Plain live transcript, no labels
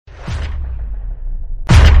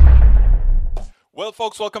Well,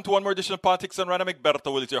 folks, welcome to one more edition of Politics Done Right. I'm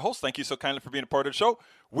Egberto Willies, your host. Thank you so kindly for being a part of the show.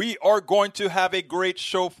 We are going to have a great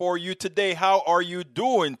show for you today. How are you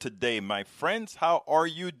doing today, my friends? How are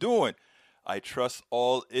you doing? I trust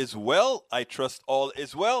all is well.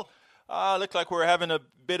 Looks like we're having a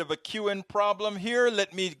bit of a queuing problem here.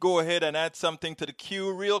 Let me go ahead and add something to the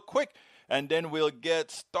queue real quick, and then we'll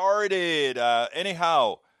get started.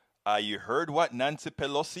 You heard what Nancy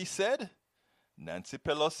Pelosi said? Nancy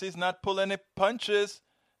Pelosi's not pulling any punches.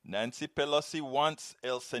 Nancy Pelosi wants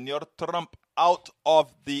El Señor Trump out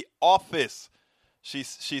of the office.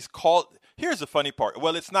 She's called. Here's the funny part.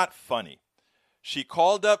 Well, it's not funny. She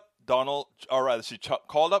called up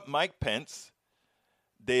called up Mike Pence.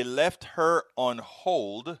 They left her on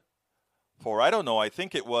hold for, I don't know, I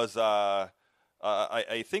think it was, I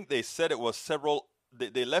think they said it was several,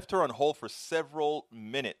 they left her on hold for several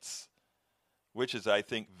minutes, which is, I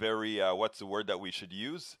think, very, what's the word that we should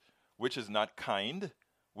use? Which is not kind,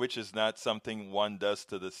 which is not something one does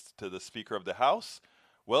to the Speaker of the House.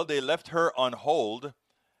 Well, they left her on hold,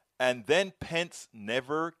 and then Pence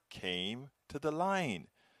never came to the line.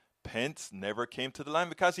 Pence never came to the line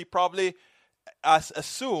because he probably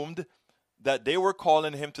assumed that they were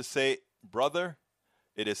calling him to say, brother,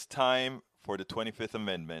 it is time for the 25th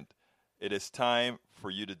Amendment. It is time for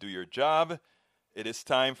you to do your job. It is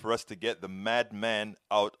time for us to get the madman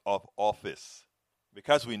out of office,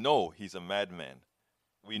 because we know he's a madman.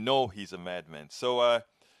 We know he's a madman. So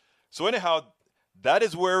anyhow, that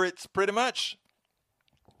is where it's pretty much.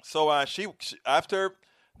 So she after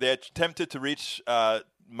they attempted to reach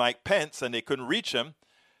Mike Pence and they couldn't reach him,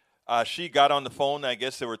 she got on the phone. I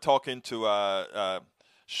guess they were talking to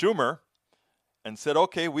Schumer and said,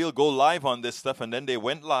 okay, we'll go live on this stuff. And then they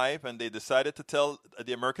went live and they decided to tell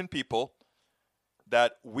the American people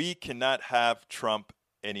that we cannot have Trump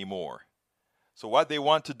anymore. So what they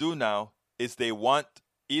want to do now is they want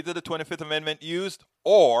either the 25th Amendment used,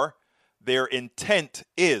 or their intent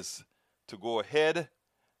is to go ahead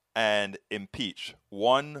and impeach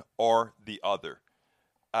one or the other.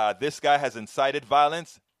 This guy has incited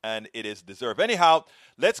violence, and it is deserved. Anyhow,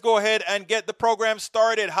 let's go ahead and get the program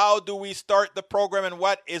started. How do we start the program, and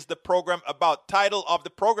what is the program about? Title of the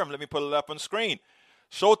program, let me put it up on screen.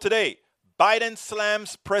 Show today, Biden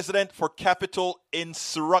slams president for Capitol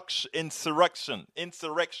insurrection.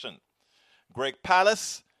 Greg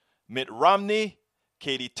Palast, Mitt Romney,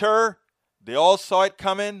 Katie Tur, they all saw it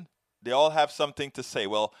coming. They all have something to say.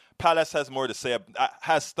 Well, Palast has more to say,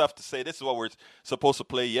 has stuff to say. This is what we're supposed to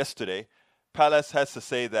play yesterday. Palast has to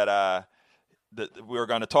say that we're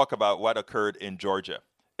going to talk about what occurred in Georgia.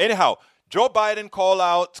 Anyhow, Joe Biden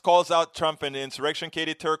calls out Trump and the insurrection.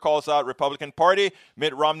 Katie Tur calls out Republican Party.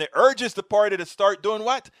 Mitt Romney urges the party to start doing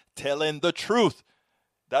what? Telling the truth.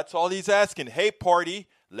 That's all he's asking. Hey, party,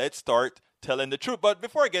 let's start telling the truth. But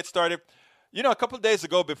before I get started, a couple of days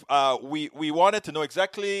ago, we wanted to know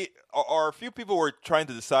exactly, or a few people were trying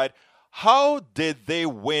to decide, how did they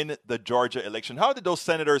win the Georgia election? How did those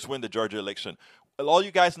senators win the Georgia election? Well, all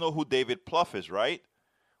you guys know who David Plouffe is, right?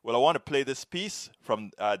 Well, I want to play this piece from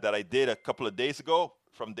that I did a couple of days ago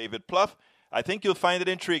from David Plouffe. I think you'll find it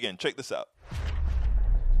intriguing. Check this out.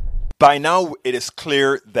 By now, it is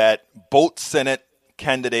clear that both Senate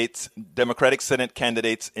candidates, Democratic Senate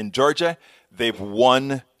candidates in Georgia, they've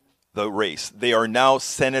won the race. They are now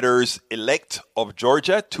senators-elect of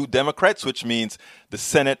Georgia, 2 Democrats, which means the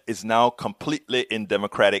Senate is now completely in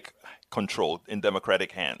Democratic control, in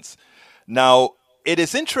Democratic hands. Now, it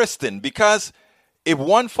is interesting because if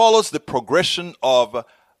one follows the progression of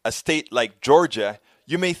a state like Georgia,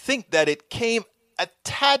 you may think that it came a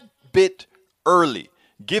tad bit early,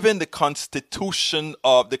 given the constitution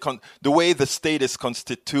of the way the state is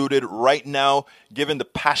constituted right now, given the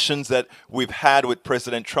passions that we've had with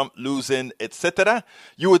President Trump losing, etc.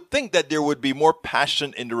 You would think that there would be more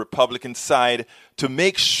passion in the Republican side to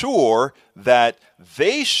make sure that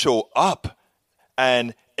they show up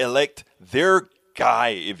and elect their guy,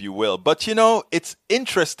 if you will. But it's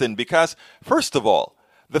interesting because, first of all,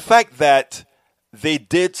 the fact that they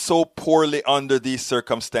did so poorly under these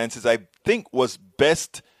circumstances, I think, was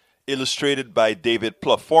best illustrated by David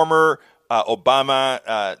Plouffe, former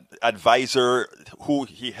Obama advisor, who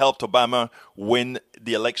he helped Obama win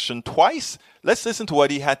the election twice. Let's listen to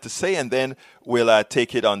what he had to say, and then we'll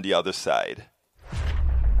take it on the other side.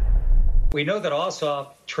 We know that Ossoff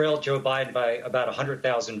trailed Joe Biden by about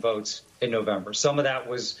 100,000 votes in November. Some of that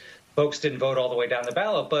was folks didn't vote all the way down the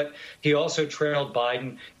ballot, but he also trailed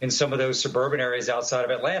Biden in some of those suburban areas outside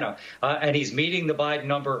of Atlanta. And he's meeting the Biden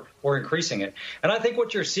number or increasing it. And I think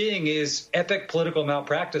what you're seeing is epic political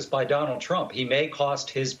malpractice by Donald Trump. He may cost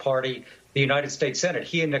his party the United States Senate,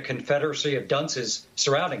 he and the confederacy of dunces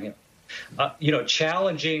surrounding him.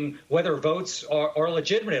 Challenging whether votes are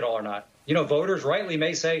legitimate at all or not. Voters rightly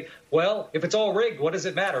may say, well, if it's all rigged, what does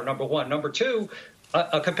it matter? Number one. Number two,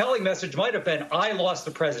 a compelling message might have been, I lost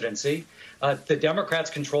the presidency. The Democrats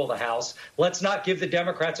control the House. Let's not give the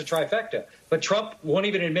Democrats a trifecta. But Trump won't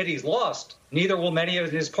even admit he's lost. Neither will many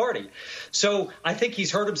of his party. So I think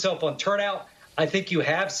he's hurt himself on turnout. I think you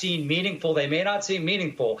have seen meaningful. They may not seem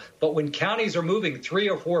meaningful, but when counties are moving 3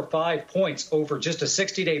 or 4 or 5 points over just a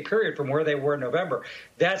 60-day period from where they were in November,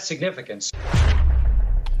 that's significant.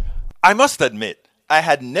 I must admit, I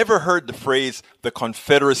had never heard the phrase the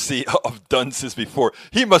Confederacy of Dunces before.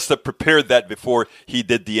 He must have prepared that before he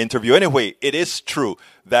did the interview. Anyway, it is true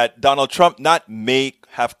that Donald Trump may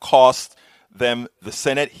have cost them the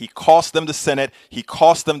Senate. He cost them the Senate. He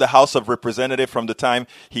cost them the House of Representatives from the time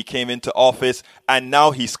he came into office. And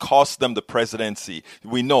now he's cost them the presidency.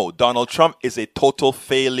 We know Donald Trump is a total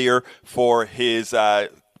failure for his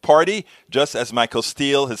party. Just as Michael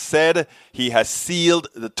Steele has said, he has sealed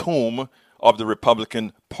the tomb of the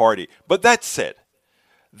Republican Party. But that said,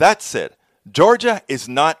 Georgia is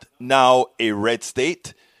not now a red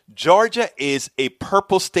state. Georgia is a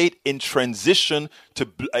purple state in transition to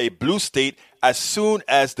a blue state as soon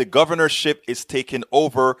as the governorship is taken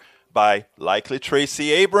over by likely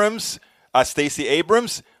Stacey Abrams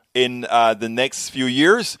in the next few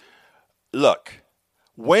years. Look,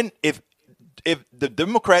 if the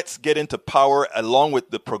Democrats get into power along with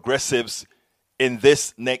the progressives in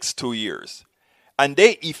this next 2 years, and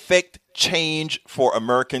they effect change for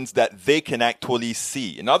Americans that they can actually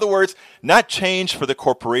see. In other words, not change for the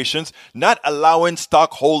corporations, not allowing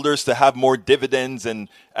stockholders to have more dividends and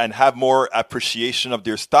have more appreciation of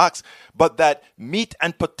their stocks, but that meat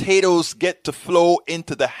and potatoes get to flow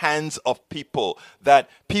into the hands of people, that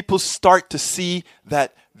people start to see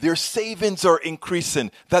that their savings are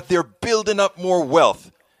increasing, that they're building up more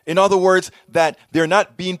wealth. In other words, that they're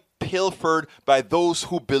not being pilfered by those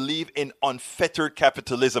who believe in unfettered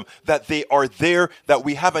capitalism, that they are there, that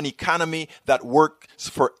we have an economy that works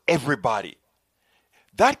for everybody.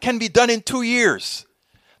 That can be done in 2 years.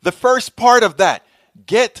 The first part of that,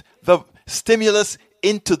 get the stimulus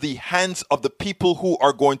into the hands of the people who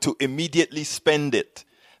are going to immediately spend it.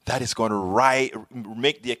 That is going to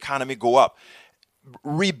make the economy go up.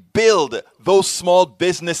 Rebuild those small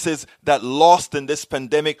businesses that lost in this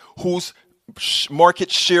pandemic, whose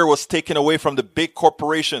market share was taken away from the big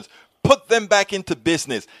corporations. Put them back into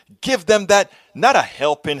business. Give them that, not a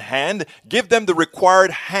helping hand, give them the required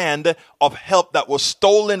hand of help that was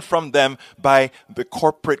stolen from them by the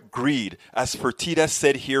corporate greed. As Fertitta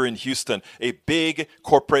said here in Houston, a big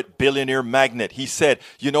corporate billionaire magnate, he said,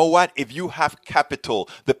 you know what? If you have capital,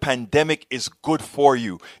 the pandemic is good for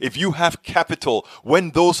you. If you have capital, when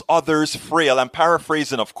those others frail, I'm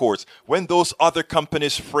paraphrasing of course, when those other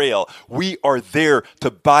companies frail, we are there to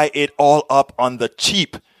buy it all up on the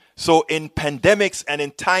cheap. So in pandemics and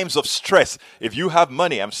in times of stress, if you have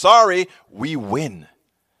money, I'm sorry, we win.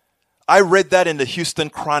 I read that in the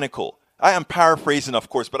Houston Chronicle. I am paraphrasing, of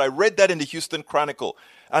course, but I read that in the Houston Chronicle.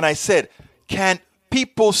 And I said, can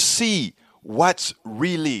people see what's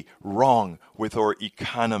really wrong with our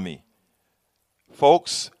economy?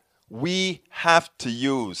 Folks, we have to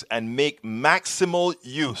use and make maximal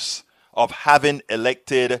use of having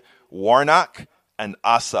elected Warnock and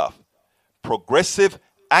Ossoff. Progressive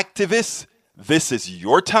activists, this is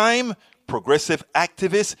your time. Progressive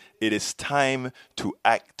activists, it is time to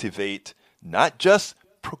activate not just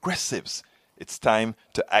progressives. It's time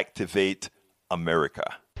to activate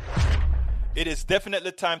America. It is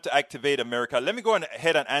definitely time to activate America. Let me go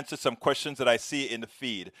ahead and answer some questions that I see in the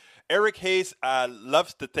feed. Eric Hayes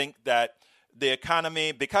loves to think that the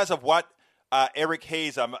economy, because of what Eric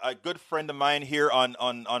Hayes, a good friend of mine here on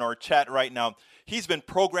our chat right now, he's been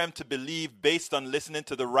programmed to believe, based on listening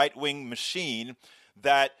to the right-wing machine,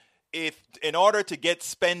 that if in order to get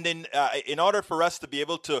spending, in order for us to be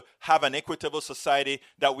able to have an equitable society,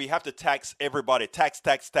 that we have to tax everybody. Tax.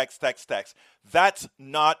 That's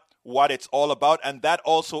not what it's all about. And that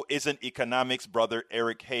also isn't economics, brother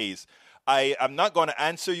Eric Hayes. I'm not going to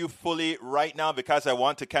answer you fully right now because I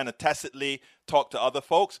want to kind of tacitly talk to other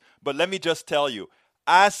folks. But let me just tell you,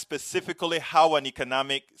 as specifically how an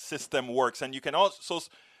economic system works. And you can also,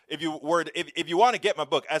 if you want to get my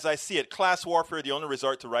book, as I see it, Class Warfare, the Only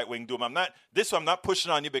Resort to Right-Wing Doom. I'm not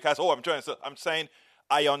pushing on you because, I'm saying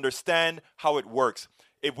I understand how it works.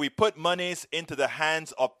 if we put monies into the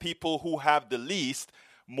hands of people who have the least,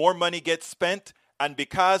 more money gets spent. And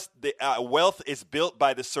because the wealth is built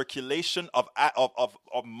by the circulation of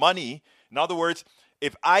money, in other words,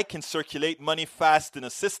 if I can circulate money fast in a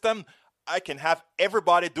system, I can have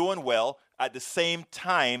everybody doing well at the same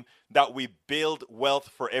time that we build wealth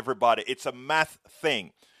for everybody. It's a math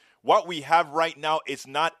thing. What we have right now is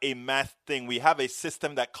not a math thing. We have a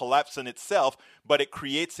system that collapses on itself, but it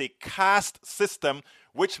creates a caste system,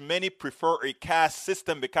 which many prefer a caste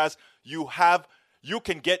system because you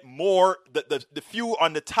can get more, the few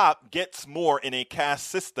on the top gets more in a caste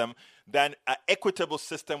system than an equitable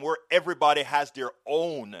system where everybody has their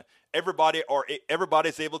own. Everybody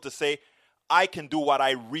is able to say, I can do what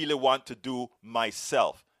I really want to do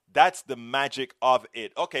myself. That's the magic of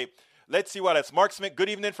it. Okay, let's see what else. Mark Smith, good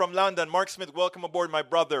evening from London. Mark Smith, welcome aboard, my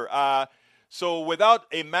brother. So without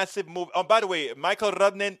a massive move, by the way, Michael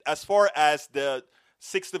Rudnin, as far as the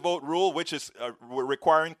 60 vote rule, which is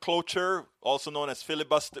requiring cloture, also known as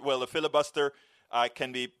filibuster. Well, a filibuster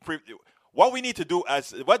can be. What we need to do,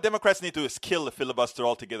 what Democrats need to do, is kill the filibuster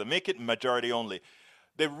altogether. Make it majority only.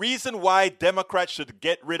 The reason why Democrats should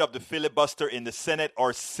get rid of the filibuster in the Senate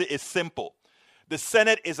is simple. The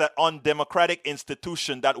Senate is an undemocratic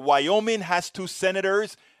institution. That Wyoming has 2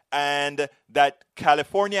 senators and that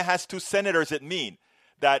California has 2 senators. It means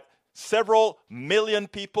that several million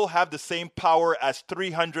people have the same power as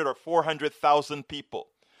 300 or 400,000 people.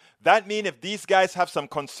 That means if these guys have some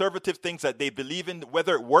conservative things that they believe in,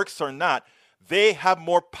 whether it works or not, they have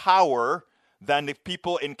more power than the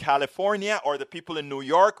people in California or the people in New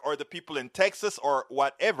York or the people in Texas or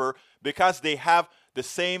whatever, because they have the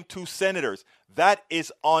same 2 senators. That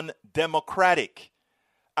is undemocratic.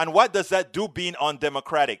 And what does that do, being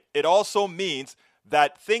undemocratic? It also means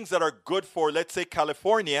that things that are good for, let's say,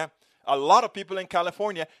 California, a lot of people in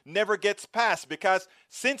California never gets passed because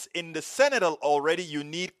since in the Senate already you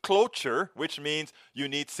need cloture, which means you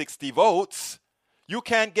need 60 votes, you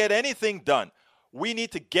can't get anything done. We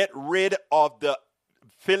need to get rid of the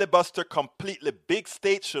filibuster completely. Big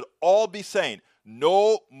states should all be saying,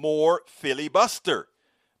 no more filibuster,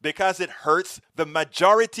 because it hurts the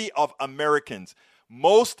majority of Americans.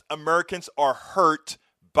 Most Americans are hurt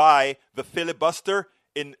by the filibuster,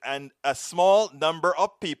 and a small number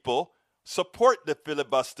of people support the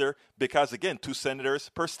filibuster because, again, 2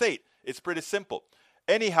 senators per state. It's pretty simple.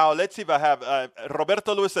 Anyhow, let's see if I have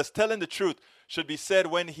Roberto Lewis says, telling the truth should be said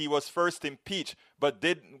when he was first impeached, but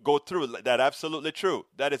didn't go through. That absolutely true.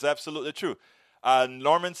 That is absolutely true.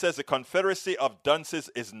 Norman says the Confederacy of Dunces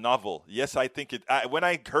is novel. Yes, I think it. When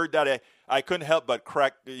I heard that, I couldn't help but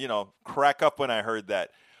crack up when I heard that.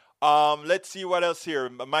 Let's see what else here.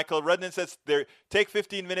 Michael Rudnin says, take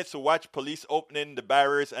 15 minutes to watch police opening the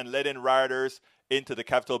barriers and letting rioters into the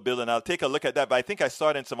Capitol building. I'll take a look at that, but I think I saw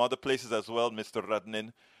it in some other places as well, Mr.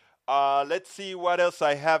 Rudnin. Let's see what else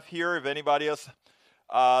I have here, if anybody else.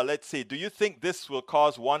 Let's see. Do you think this will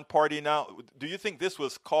cause one party now?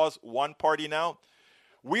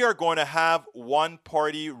 We are going to have one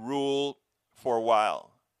party rule for a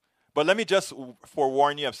while. But let me just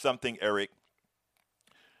forewarn you of something, Eric.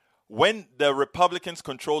 When the Republicans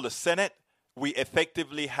controlled the Senate, we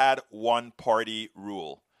effectively had one party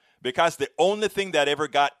rule. Because the only thing that ever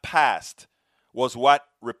got passed was what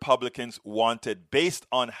Republicans wanted, based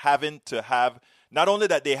on having to have, not only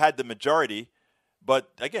that they had the majority,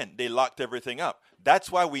 but again, they locked everything up.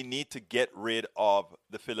 That's why we need to get rid of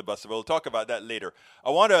the filibuster. We'll talk about that later.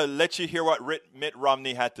 I want to let you hear what Mitt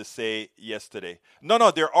Romney had to say yesterday.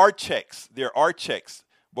 No, there are checks.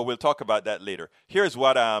 But we'll talk about that later. Here's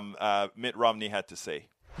what Mitt Romney had to say.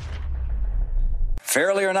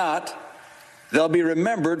 Fairly or not, they'll be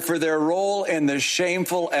remembered for their role in this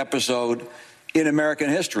shameful episode in American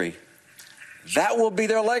history. That will be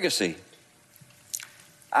their legacy.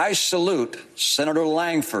 I salute Senator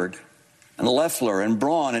Langford and Loeffler and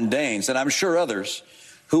Braun and Daines, and I'm sure others,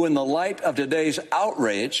 who in the light of today's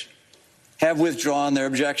outrage have withdrawn their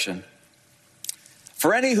objection.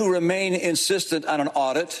 For any who remain insistent on an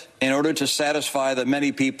audit in order to satisfy the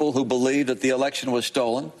many people who believe that the election was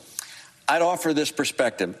stolen, I'd offer this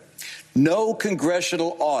perspective. No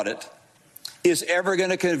congressional audit is ever going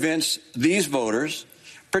to convince these voters,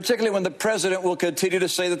 particularly when the president will continue to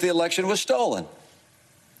say that the election was stolen.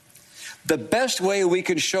 The best way we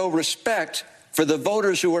can show respect for the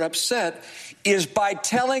voters who are upset is by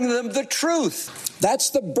telling them the truth. That's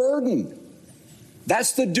the burden.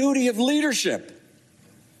 That's the duty of leadership.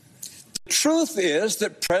 The truth is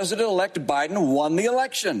that President-elect Biden won the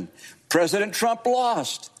election. President Trump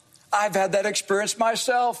lost. I've had that experience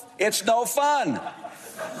myself. It's no fun.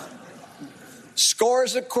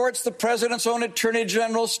 Scores of courts, the president's own attorney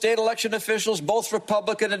general, state election officials, both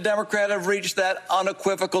Republican and Democrat, have reached that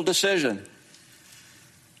unequivocal decision.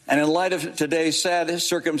 And in light of today's sad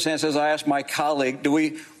circumstances, I ask my colleague, do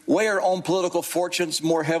we weigh our own political fortunes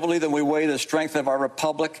more heavily than we weigh the strength of our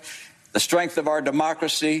republic, the strength of our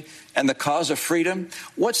democracy, and the cause of freedom?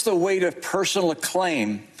 What's the weight of personal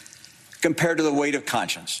acclaim compared to the weight of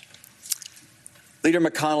conscience? Leader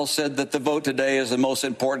McConnell said that the vote today is the most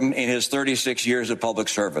important in his 36 years of public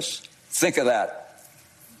service. Think of that.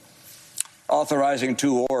 Authorizing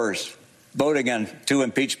 2 wars, voting on 2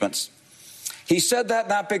 impeachments. He said that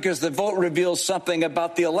not because the vote reveals something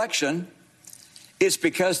about the election, it's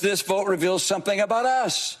because this vote reveals something about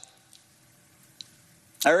us.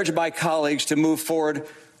 I urge my colleagues to move forward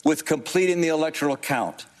with completing the electoral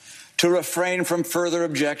count, to refrain from further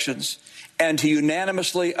objections, and to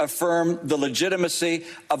unanimously affirm the legitimacy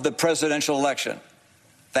of the presidential election.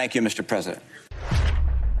 Thank you, Mr. President.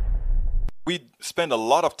 We spend a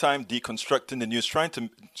lot of time deconstructing the news, trying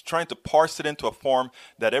to parse it into a form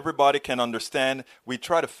that everybody can understand. We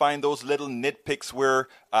try to find those little nitpicks where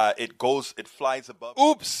it flies above.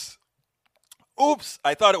 Oops.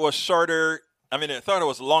 I thought it was shorter. I thought it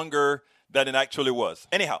was longer than it actually was.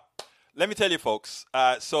 Anyhow, let me tell you, folks.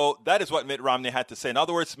 So that is what Mitt Romney had to say. In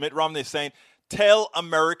other words, Mitt Romney is saying, tell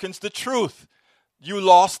Americans the truth. You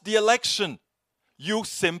lost the election. You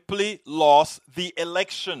simply lost the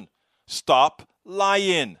election. Stop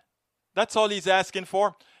lying. That's all he's asking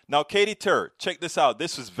for. Now, Katie Tur, check this out.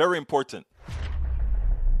 This is very important.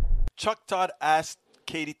 Chuck Todd asked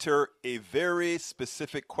Katie Tur a very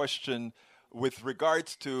specific question with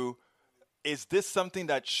regards to, is this something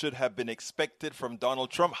that should have been expected from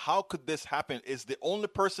Donald Trump? How could this happen? Is the only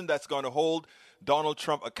person that's going to hold Donald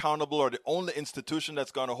Trump accountable, or the only institution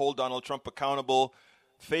that's going to hold Donald Trump accountable,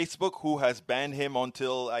 Facebook, who has banned him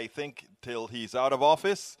till he's out of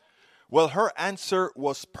office? Well, her answer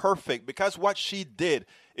was perfect, because what she did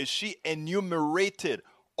is she enumerated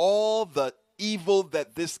all the evil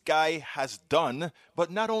that this guy has done.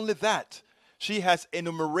 But not only that, she has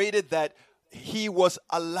enumerated that he was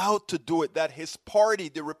allowed to do it, that his party,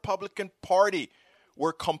 the Republican Party,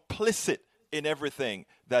 were complicit in everything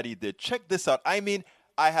that he did. Check this out. I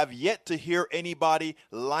have yet to hear anybody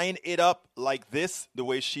line it up like this, the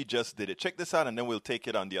way she just did it. Check this out, and then we'll take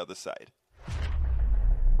it on the other side.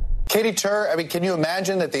 Katie Tur, can you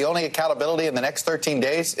imagine that the only accountability in the next 13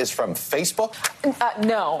 days is from Facebook?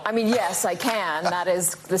 No. Yes, I can. That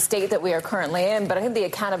is the state that we are currently in. But I think the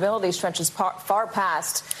accountability stretches far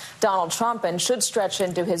past Donald Trump and should stretch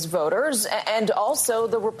into his voters and also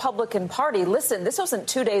the Republican Party. Listen, this wasn't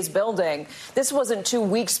 2 days building. This wasn't 2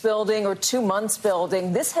 weeks building or 2 months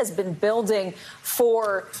building. This has been building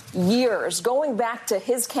for years. Going back to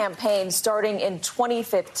his campaign starting in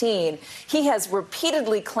 2015, he has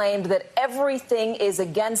repeatedly claimed that everything is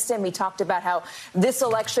against him. He talked about how this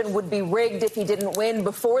election would be rigged if he didn't win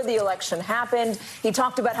before the election happened. He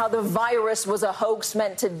talked about how the virus was a hoax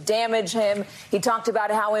meant to damage him. He talked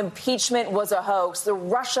about how impeachment was a hoax. The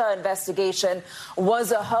Russia investigation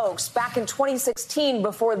was a hoax. Back in 2016,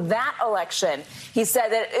 before that election, he said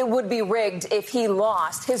that it would be rigged if he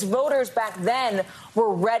lost. His voters back then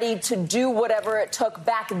were ready to do whatever it took.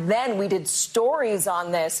 Back then, we did stories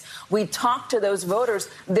on this. We talked to those voters.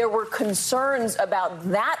 There were concerns about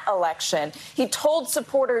that election. He told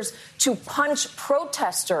supporters to punch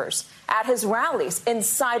protesters at his rallies,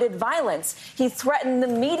 incited violence. He threatened the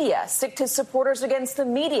media, sicked his supporters against the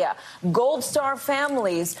media, Gold Star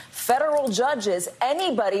families, federal judges,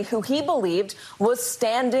 anybody who he believed was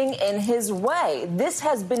standing in his way. This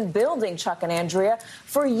has been building, Chuck and Andrea,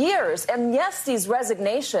 for years. And yes, these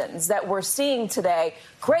resignations that we're seeing today,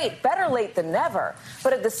 great, better late than never.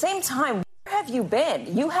 But at the same time, where have you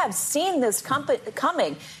been? You have seen this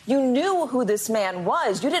coming. You knew who this man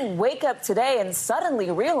was. You didn't wake up today and suddenly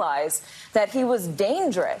realize that he was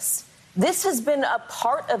dangerous. This has been a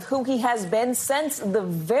part of who he has been since the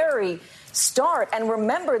very start. And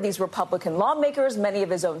remember, these Republican lawmakers, many of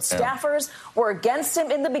his own staffers, were against him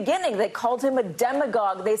in the beginning. They called him a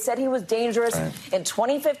demagogue. They said he was dangerous in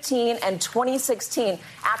 2015 and 2016.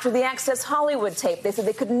 After the Access Hollywood tape, they said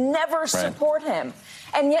they could never support him.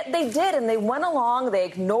 And yet they did, and they went along. They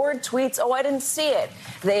ignored tweets. Oh, I didn't see it.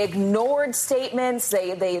 They ignored statements.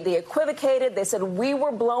 They equivocated. They said we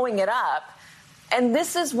were blowing it up. And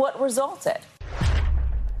this is what resulted.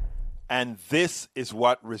 And this is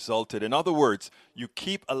what resulted. In other words, you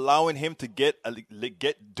keep allowing him to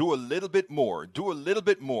do a little bit more, get a little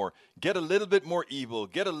bit more evil,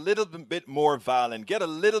 get a little bit more violent, get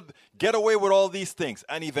away with all these things.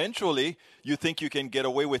 And eventually, you think you can get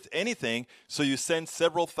away with anything, so you send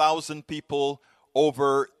several thousand people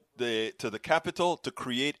over to the Capitol to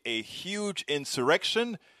create a huge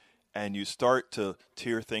insurrection, and you start to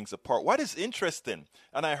tear things apart. What is interesting,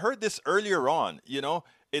 and I heard this earlier on,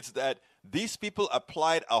 it's that these people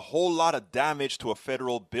applied a whole lot of damage to a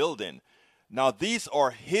federal building. Now, these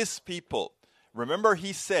are his people. Remember,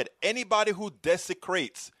 he said anybody who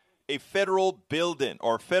desecrates a federal building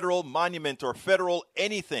or federal monument or federal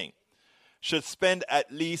anything should spend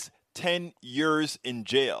at least 10 years in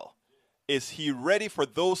jail. Is he ready for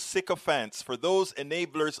those sycophants, for those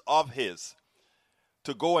enablers of his,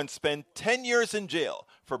 to go and spend 10 years in jail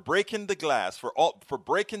for breaking the glass, for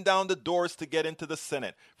breaking down the doors to get into the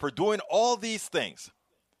Senate, for doing all these things,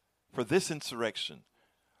 for this insurrection?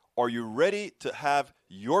 Are you ready to have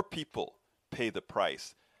your people pay the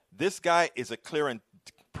price? This guy is a clear and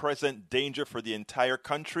present danger for the entire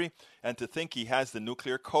country, and to think he has the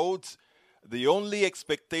nuclear codes, the only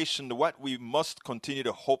expectation, what we must continue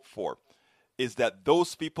to hope for, is that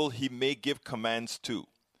those people he may give commands to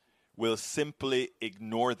will simply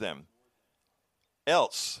ignore them.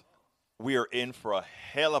 Else, we are in for a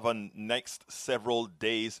hell of a next several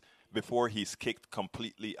days before he's kicked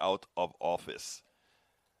completely out of office.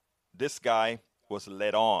 This guy was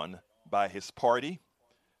led on by his party.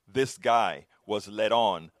 This guy was led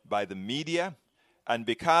on by the media. And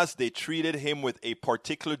because they treated him with a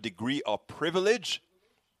particular degree of privilege,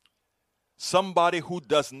 somebody who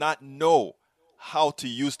does not know how to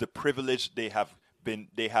use the privilege they have been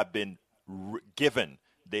given,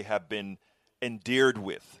 they have been endeared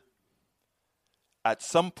with, at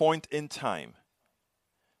some point in time,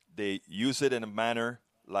 they use it in a manner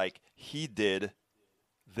like he did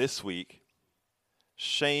this week.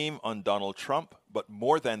 Shame on Donald Trump, but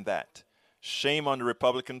more than that, shame on the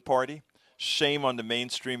Republican Party, shame on the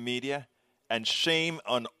mainstream media, and shame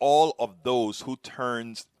on all of those who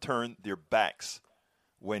turn their backs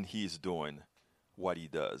when he's doing what he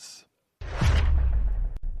does.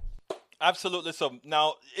 Absolutely. So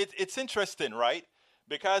now it's interesting, right?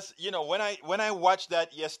 Because, when I watched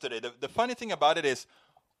that yesterday, the funny thing about it is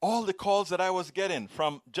all the calls that I was getting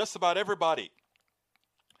from just about everybody.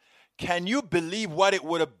 Can you believe what it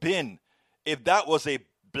would have been if that was a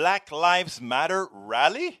Black Lives Matter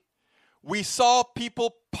rally? We saw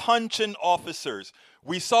people punching officers.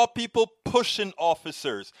 We saw people pushing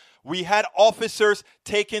officers. We had officers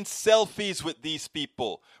taking selfies with these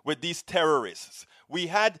people, with these terrorists. We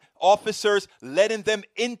had officers letting them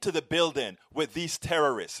into the building with these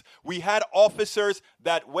terrorists. We had officers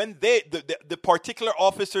that when the particular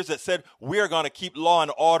officers that said, we're going to keep law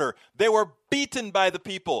and order, they were beaten by the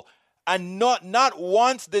people. And not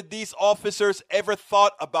once did these officers ever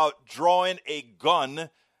thought about drawing a gun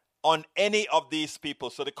on any of these people.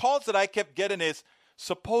 So the calls that I kept getting is,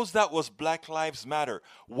 suppose that was Black Lives Matter.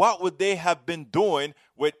 What would they have been doing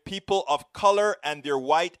with people of color and their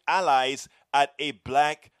white allies at a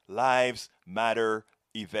Black Lives Matter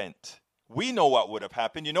event? We know what would have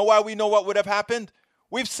happened. You know why we know what would have happened?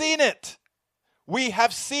 We've seen it. We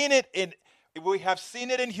have seen it in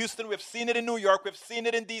Houston. We've seen it in New York. We've seen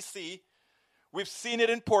it in D.C. We've seen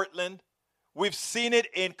it in Portland. We've seen it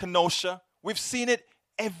in Kenosha. We've seen it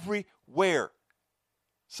everywhere.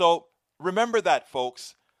 So remember that,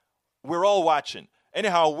 folks. We're all watching.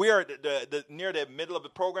 Anyhow, we're near the middle of the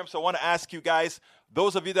program, so I want to ask you guys,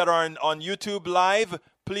 those of you that are on YouTube Live,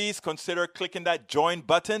 please consider clicking that join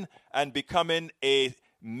button and becoming a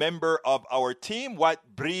member of our team,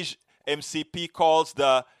 what Brige MCP calls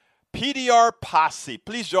the PDR Posse.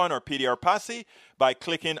 Please join our PDR Posse by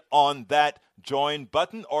clicking on that join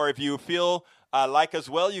button, or if you feel like as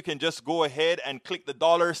well, you can just go ahead and click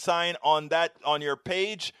the $sign on that on your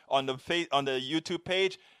page, on the YouTube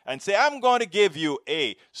page, and say, I'm going to give you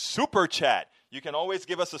a super chat. You can always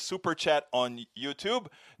give us a super chat on YouTube.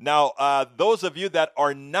 Now, those of you that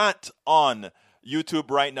are not on YouTube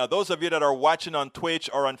right now, those of you that are watching on Twitch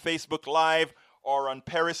or on Facebook Live or on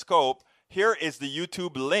Periscope, here is the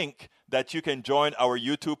YouTube link that you can join our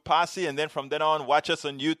YouTube posse, and then from then on, watch us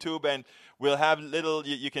on YouTube, and we'll have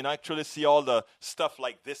you can actually see all the stuff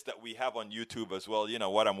like this that we have on YouTube as well. You know,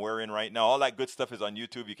 what I'm wearing right now. All that good stuff is on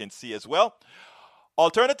YouTube. You can see as well.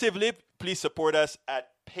 Alternatively, please support us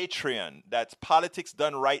at Patreon. That's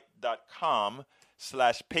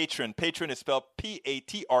politicsdoneright.com/Patreon. Patreon is spelled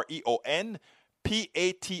Patreon,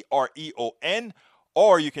 Patreon.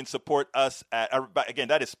 Or you can support us at, again,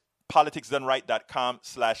 that is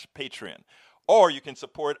politicsdoneright.com/Patreon. Or you can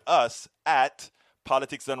support us at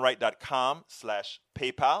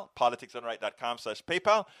politicsdoneright.com/PayPal,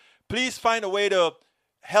 politicsdoneright.com/PayPal. Please find a way to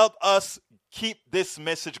help us keep this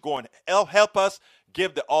message going. Help us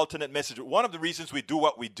give the alternate message. One of the reasons we do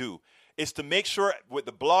what we do is to make sure with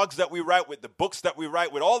the blogs that we write, with the books that we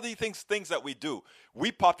write, with all these things that we do,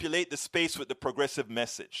 we populate the space with the progressive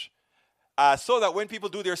message. So that when people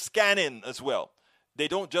do their scanning as well, they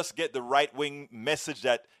don't just get the right-wing message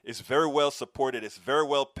that is very well supported, is very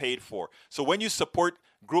well paid for. So when you support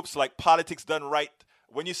groups like Politics Done Right,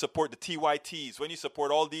 when you support the TYTs, when you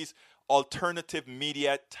support all these alternative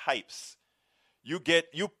media types, you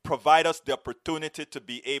provide us the opportunity to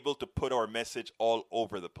be able to put our message all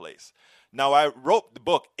over the place. Now, I wrote the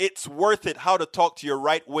book, It's Worth It, How to Talk to Your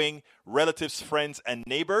Right-Wing Relatives, Friends, and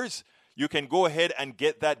Neighbors. You can go ahead and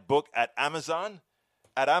get that book at Amazon.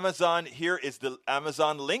 At Amazon, here is the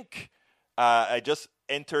Amazon link. I just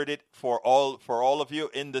entered it for all of you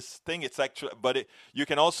in this thing. It's actually, but you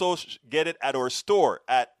can also get it at our store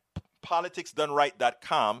at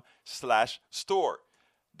politicsdoneright.com/store.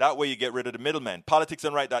 That way you get rid of the middleman.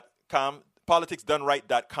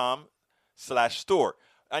 politicsdoneright.com/store.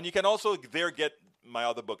 And you can also there get my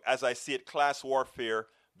other book, As I See It, Class Warfare,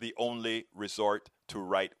 The Only Resort to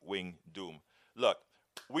Right-Wing Doom. Look,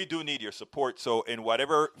 we do need your support. So in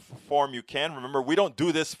whatever form you can, remember, we don't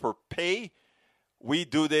do this for pay. We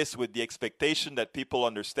do this with the expectation that people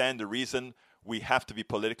understand the reason we have to be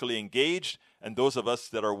politically engaged. And those of us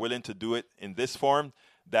that are willing to do it in this form,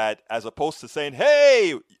 that as opposed to saying,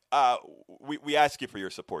 hey, we ask you for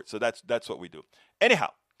your support. So that's what we do.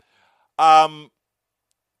 Anyhow,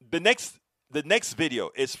 the next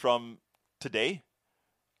video is from today.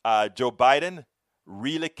 Joe Biden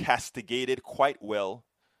really castigated quite well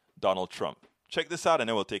Donald Trump. Check this out, and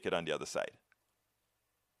then we'll take it on the other side.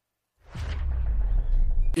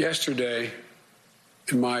 Yesterday,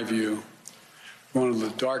 in my view, one of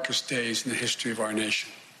the darkest days in the history of our nation.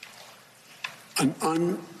 An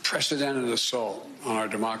unprecedented assault on our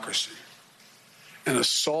democracy. An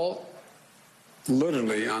assault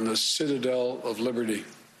literally on the citadel of liberty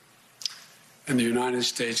in the United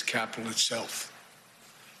States Capitol itself.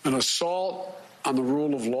 An assault on the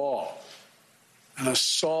rule of law. An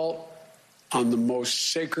assault on the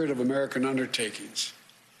most sacred of American undertakings,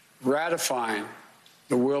 ratifying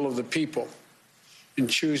the will of the people in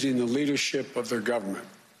choosing the leadership of their government.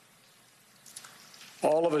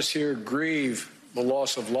 All of us here grieve the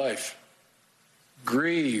loss of life,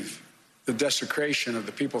 grieve the desecration of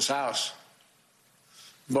the people's house.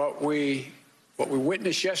 But what we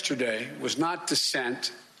witnessed yesterday was not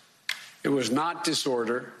dissent, it was not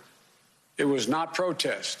disorder, it was not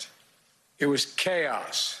protest, it was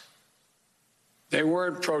chaos. They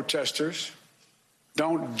weren't protesters.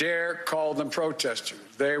 Don't dare call them protesters.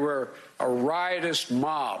 They were a riotous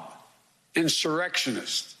mob,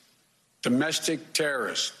 insurrectionists, domestic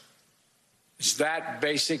terrorists. It's that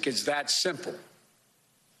basic, it's that simple.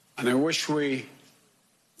 And I wish we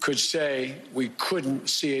could say we couldn't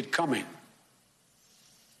see it coming.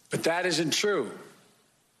 But that isn't true.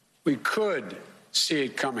 We could see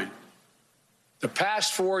it coming. The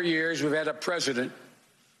past 4 years, we've had a president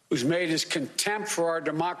who's made his contempt for our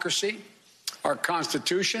democracy, our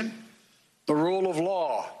Constitution, the rule of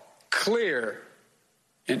law clear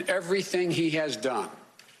in everything he has done.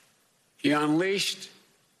 He unleashed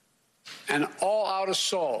an all-out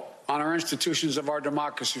assault on our institutions of our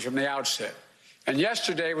democracy from the outset. And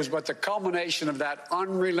yesterday was but the culmination of that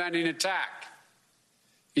unrelenting attack.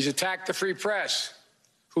 He's attacked the free press,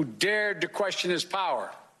 who dared to question his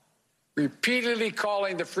power, repeatedly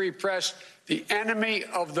calling the free press the enemy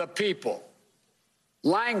of the people.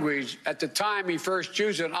 Language at the time he first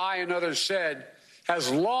used it, I and others said,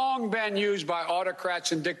 has long been used by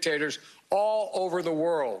autocrats and dictators all over the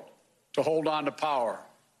world to hold on to power,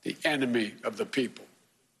 the enemy of the people.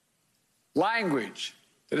 Language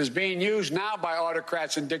that is being used now by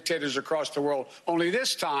autocrats and dictators across the world, only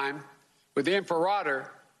this time with the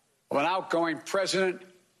imperator of an outgoing president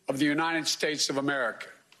of the United States of America.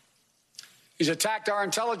 He's attacked our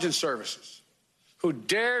intelligence services, who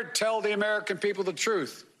dared tell the American people the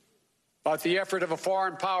truth about the effort of a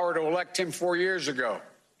foreign power to elect him 4 years ago,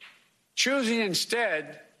 choosing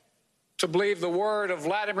instead to believe the word of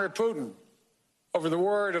Vladimir Putin over the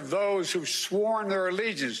word of those who've sworn their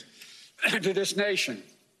allegiance to this nation,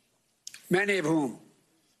 many of whom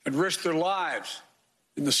had risked their lives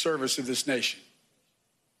in the service of this nation.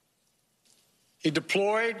 He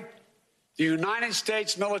deployed the United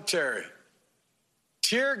States military,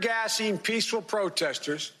 tear gassing peaceful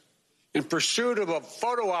protesters in pursuit of a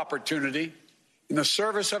photo opportunity in the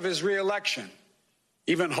service of his reelection,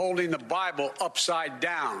 even holding the Bible upside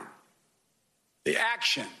down. The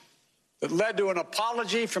action that led to an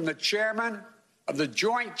apology from the chairman of the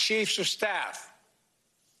Joint Chiefs of Staff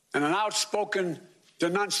and an outspoken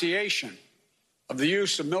denunciation of the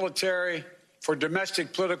use of military for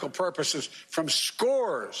domestic political purposes from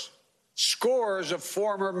scores of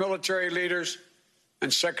former military leaders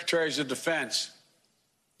and secretaries of defense,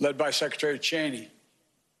 led by Secretary Cheney.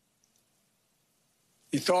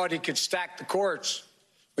 He thought he could stack the courts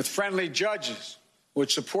with friendly judges who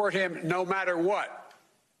would support him no matter what.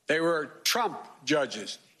 They were Trump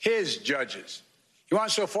judges, his judges. He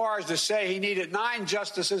went so far as to say he needed 9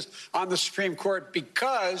 justices on the Supreme Court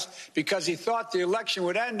because he thought the election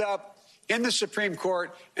would end up in the Supreme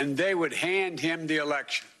Court and they would hand him the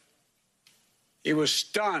election. He was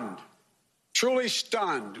stunned, truly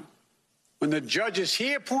stunned, when the judges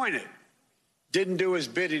he appointed didn't do his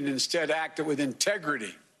bidding, instead acted with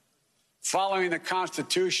integrity, following the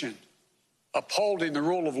Constitution, upholding the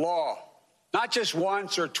rule of law, not just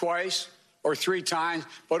once or twice or 3 times,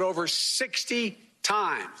 but over 60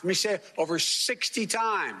 times. Let me say it, over 60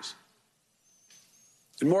 times.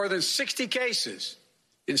 In more than 60 cases,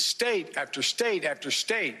 in state after state after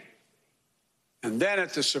state. And then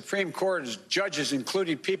at the Supreme Court, as judges,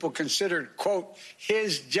 including people considered, quote,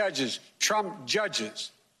 his judges, Trump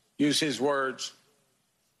judges, use his words,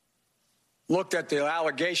 looked at the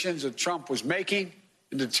allegations that Trump was making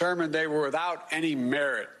and determined they were without any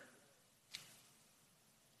merit.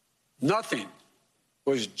 Nothing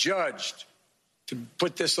was judged to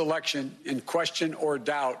put this election in question or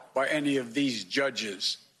doubt by any of these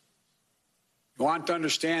judges. You want to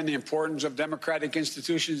understand the importance of democratic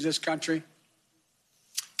institutions in this country?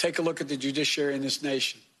 Take a look at the judiciary in this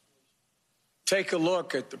nation. Take a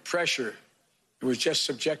look at the pressure it was just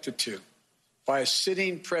subjected to by a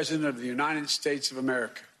sitting president of the United States of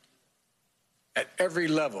America. At every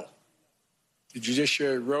level, the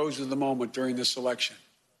judiciary rose to the moment during this election,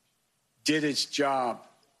 did its job,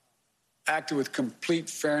 acted with complete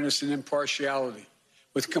fairness and impartiality,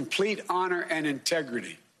 with complete honor and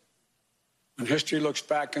integrity. When history looks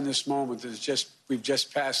back in this moment that we've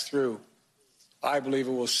just passed through, I believe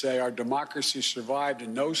it will say our democracy survived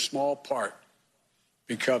in no small part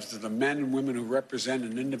because of the men and women who represent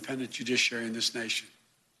an independent judiciary in this nation.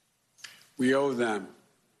 We owe them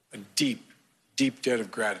a deep, deep debt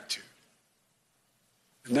of gratitude.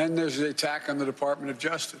 And then there's the attack on the Department of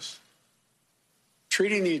Justice,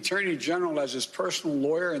 treating the Attorney General as his personal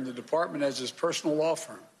lawyer and the department as his personal law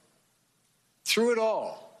firm. Through it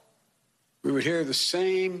all, we would hear the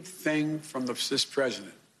same thing from this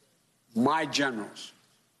president. My generals,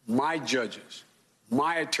 my judges,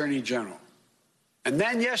 my Attorney General. And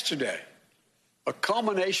then yesterday, a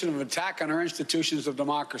culmination of an attack on our institutions of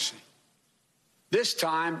democracy. This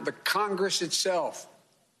time, the Congress itself,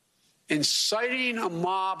 inciting a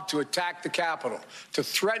mob to attack the Capitol, to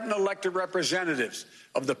threaten elected representatives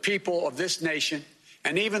of the people of this nation,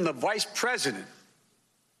 and even the vice president,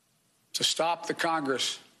 to stop the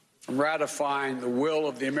Congress from ratifying the will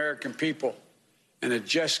of the American people in a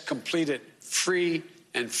just completed free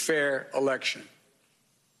and fair election.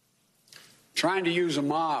 Trying to use a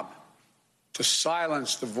mob to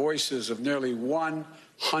silence the voices of nearly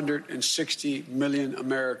 160 million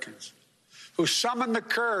Americans who summoned the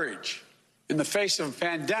courage in the face of a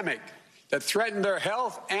pandemic that threatened their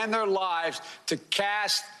health and their lives to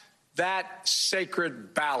cast that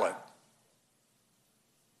sacred ballot.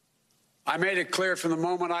 I made it clear from the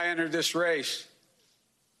moment I entered this race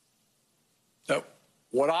that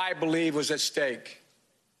what I believe was at stake.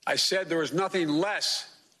 I said there was nothing less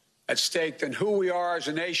at stake than who we are as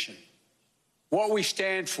a nation, what we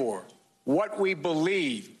stand for, what we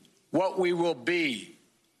believe, what we will be.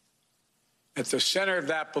 At the center of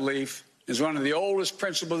that belief is one of the oldest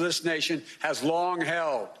principles this nation has long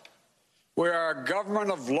held. We are a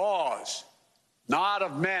government of laws, not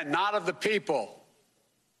of men, not of the people,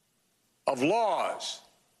 of laws.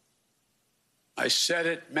 I said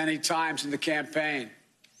it many times in the campaign.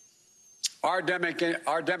 Our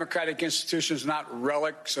democratic institutions are not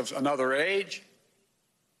relics of another age.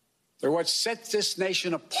 They're what sets this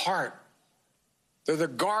nation apart. They're the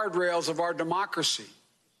guardrails of our democracy.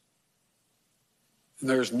 And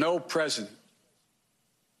there's no president.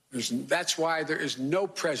 That's why there is no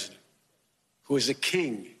president who is a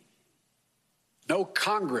king. No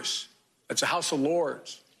Congress that's a House of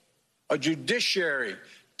Lords. A judiciary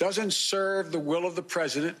doesn't serve the will of the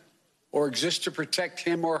president or exist to protect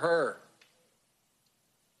him or her.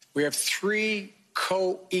 We have 3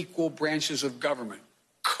 co-equal branches of government.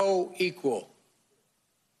 Co-equal.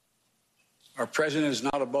 Our president is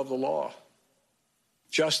not above the law.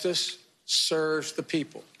 Justice serves the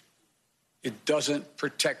people. It doesn't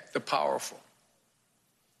protect the powerful.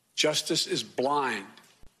 Justice is blind.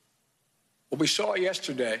 What we saw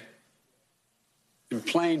yesterday in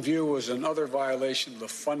plain view was another violation of the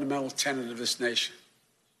fundamental tenet of this nation.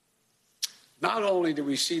 Not only do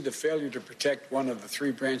we see the failure to protect one of the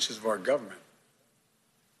three branches of our government,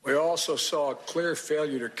 we also saw a clear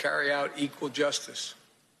failure to carry out equal justice.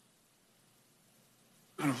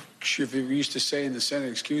 I don't know if you used to say in the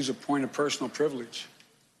Senate, excuse a point of personal privilege.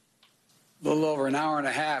 A little over an hour and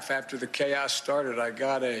a half after the chaos started, I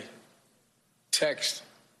got a text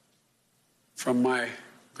from my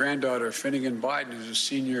granddaughter, Finnegan Biden, who's a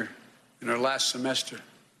senior in her last semester at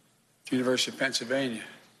the University of Pennsylvania.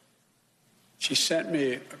 She sent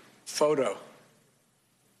me a photo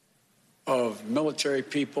of military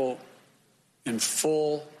people in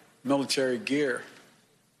full military gear,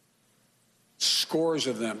 scores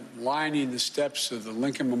of them lining the steps of the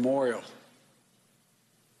Lincoln Memorial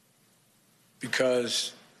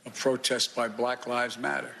because of protests by Black Lives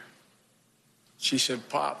Matter. She said,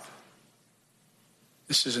 Pop,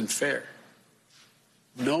 this isn't fair.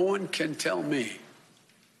 No one can tell me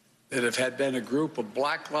that if had been a group of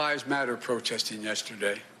Black Lives Matter protesting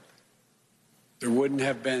yesterday, they wouldn't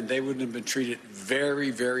have been treated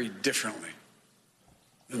very, very differently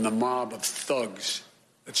than the mob of thugs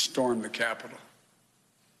that stormed the Capitol.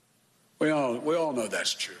 We all know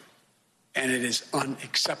that's true. And it is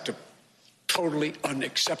unacceptable, totally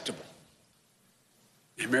unacceptable.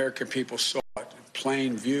 The American people saw it in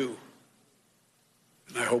plain view.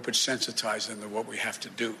 And I hope it sensitized them to what we have to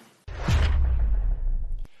do.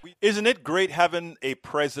 Isn't it great having a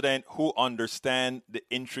president who understands the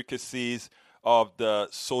intricacies of the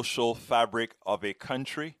social fabric of a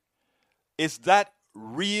country? Is that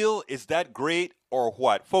real? Is that great or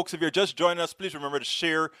what? Folks, if you're just joining us, please remember to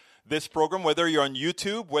share this program, whether you're on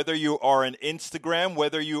YouTube, whether you are on Instagram,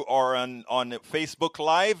 whether you are on Facebook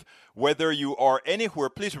Live, whether you are anywhere,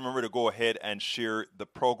 please remember to go ahead and share the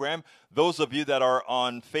program. Those of you that are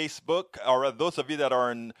on Facebook or those of you that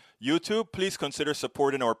are on YouTube, please consider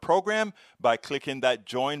supporting our program by clicking that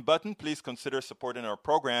join button. Please consider supporting our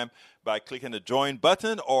program by clicking the join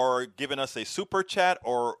button or giving us a super chat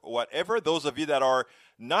or whatever. Those of you that are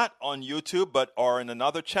not on YouTube but are in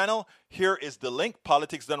another channel, here is the link,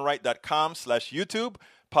 politicsdoneright.com/YouTube.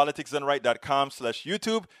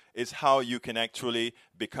 politicsdoneright.com/YouTube is how you can actually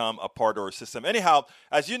become a part of our system. Anyhow,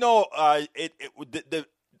 as you know,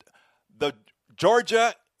 the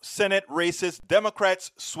Georgia Senate races,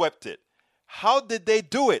 Democrats swept it. How did they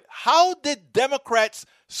do it? How did Democrats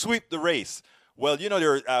sweep the race? Well, you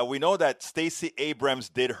know, we know that Stacey Abrams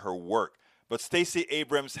did her work, but Stacey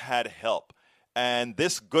Abrams had help. And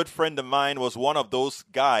this good friend of mine was one of those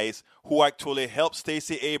guys who actually helped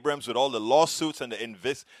Stacey Abrams with all the lawsuits and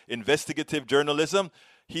the investigative journalism.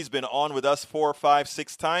 He's been on with us 4, 5,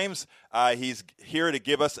 6 times. He's here to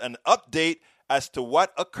give us an update as to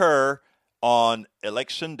what occurred on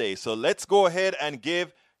Election Day. So let's go ahead and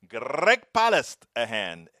give Greg Palast a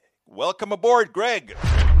hand. Welcome aboard, Greg.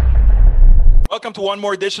 Welcome to one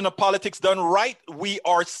more edition of Politics Done Right. We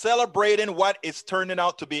are celebrating what is turning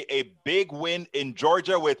out to be a big win in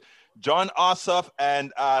Georgia with Jon Ossoff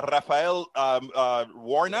and Raphael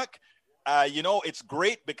Warnock. You know, it's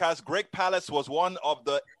great because Greg Palast was one of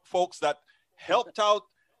the folks that helped out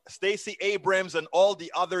Stacey Abrams and all the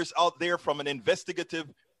others out there from an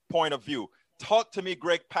investigative point of view. Talk to me,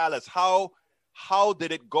 Greg Palast. How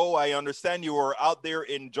did it go? I understand you were out there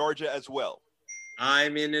in Georgia as well.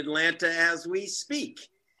 I'm in Atlanta as we speak,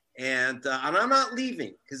 and I'm not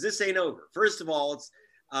leaving because this ain't over. First of all, it's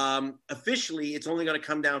officially it's only going to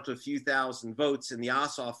come down to a few thousand votes in the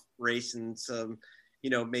Ossoff race and some,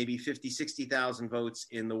 maybe 50, 60,000 votes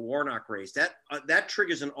in the Warnock race. That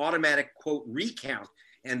triggers an automatic, quote, recount,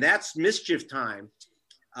 and that's mischief time.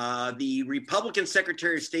 The Republican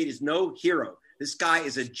Secretary of State is no hero. This guy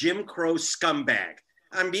is a Jim Crow scumbag.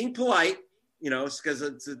 I'm being polite, because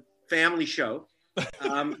it's a family show.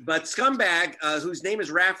 But scumbag, whose name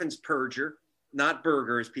is Raffensperger, not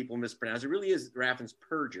Berger, as people mispronounce. It really is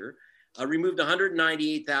Raffensperger, removed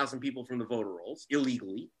 198,000 people from the voter rolls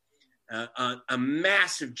illegally. A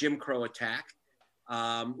massive Jim Crow attack.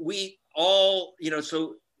 We all,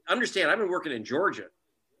 so understand, I've been working in Georgia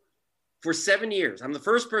for 7 years. I'm the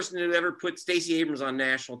first person to ever put Stacey Abrams on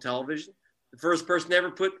national television. The first person to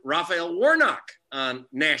ever put Raphael Warnock on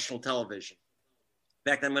national television.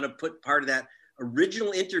 In fact, I'm going to put part of that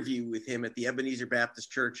original interview with him at the Ebenezer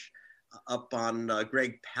Baptist Church up on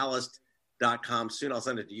gregpalast.com soon. I'll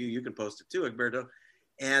send it to you. You can post it too, Egberto.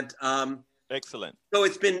 And excellent. So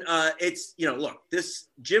it's been, look, this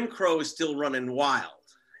Jim Crow is still running wild.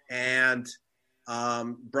 And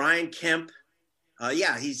Brian Kemp,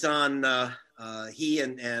 he's on, he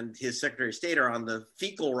and his Secretary of State are on the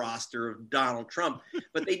fecal roster of Donald Trump.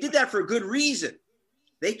 But they did that for a good reason.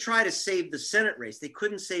 They tried to save the Senate race. They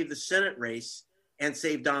couldn't save the Senate race. and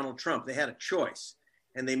save Donald Trump. They had a choice,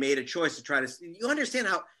 and they made a choice to try to. You understand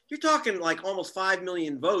how you're talking like almost 5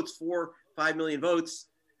 million votes, 5 million votes,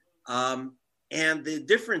 and the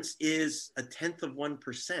difference is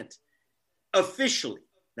 0.1% officially.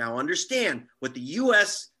 Now, understand what the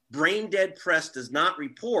U.S. brain-dead press does not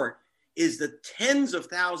report is the tens of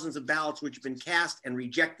thousands of ballots which have been cast and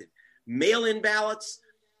rejected. Mail-in ballots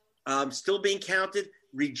still being counted,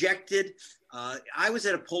 rejected. I was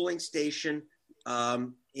at a polling station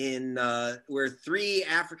where 3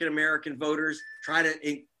 African-American voters tried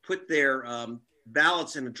to put their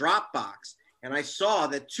ballots in a drop box, and I saw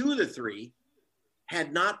that 2 of the 3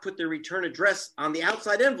 had not put their return address on the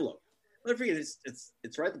outside envelope. But it's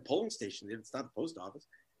right at the polling station. It's not the post office.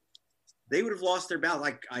 They would have lost their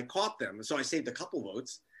ballot. I caught them, so I saved a couple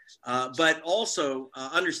votes. But also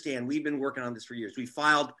understand, we've been working on this for years. We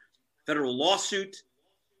filed federal lawsuit,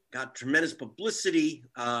 got tremendous publicity.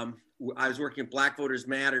 I was working at Black Voters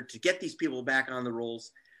Matter to get these people back on the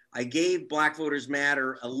rolls. I gave Black Voters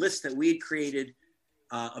Matter a list that we had created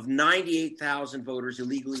of 98,000 voters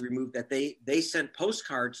illegally removed that they sent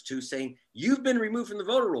postcards to saying, you've been removed from the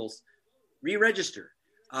voter rolls, re-register.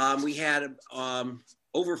 We had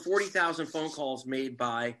over 40,000 phone calls made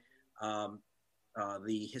by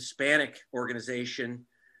the Hispanic organization,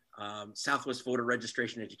 Southwest Voter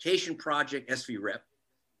Registration Education Project, SVREP.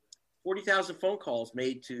 40,000 phone calls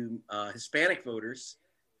made to Hispanic voters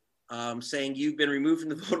saying, you've been removed from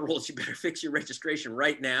the voter rolls, you better fix your registration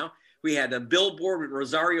right now. We had a billboard with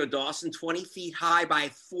Rosario Dawson, 20 feet high by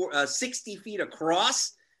 60 feet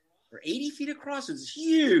across, or 80 feet across. It was a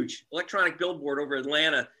huge electronic billboard over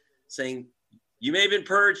Atlanta saying, you may have been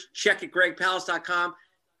purged, check at gregpalast.com.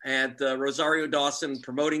 And Rosario Dawson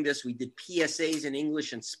promoting this. We did PSAs in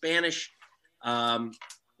English and Spanish. So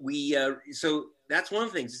that's one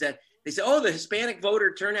of the things is that they say, oh, the Hispanic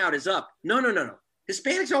voter turnout is up. No.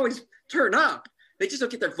 Hispanics always turn up. They just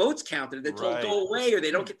don't get their votes counted. They're told go away, or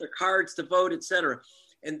they don't get their cards to vote, et cetera.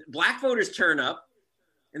 And Black voters turn up,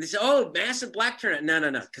 and they say, oh, massive Black turnout. No,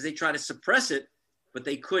 because they try to suppress it, but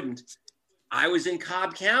they couldn't. I was in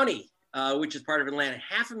Cobb County, which is part of Atlanta,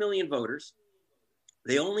 500,000 voters.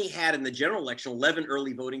 They only had in the general election 11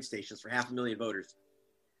 early voting stations for 500,000 voters.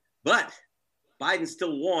 But Biden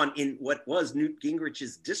still won in what was Newt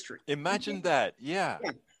Gingrich's district. Imagine that. Yeah.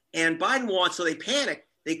 And Biden won, so they panicked.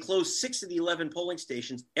 They closed 6 of the 11 polling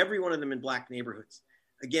stations, every one of them in Black neighborhoods.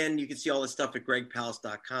 Again, you can see all this stuff at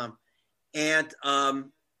gregpalast.com. And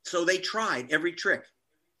so they tried every trick,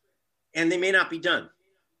 and they may not be done.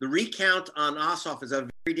 The recount on Ossoff is a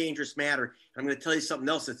very dangerous matter. I'm going to tell you something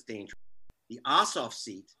else that's dangerous. The Ossoff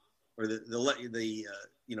seat, or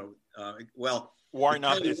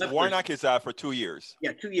Warnock is out for 2 years.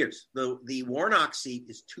 Yeah, 2 years. The Warnock seat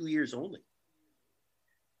is 2 years only.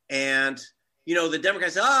 And, the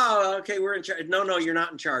Democrats say, oh, okay, we're in charge. No, you're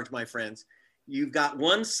not in charge, my friends. You've got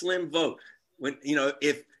one slim vote. When,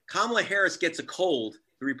 if Kamala Harris gets a cold,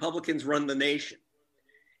 the Republicans run the nation.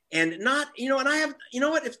 And not, and I have,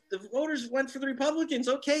 if the voters went for the Republicans,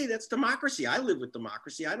 okay, that's democracy. I live with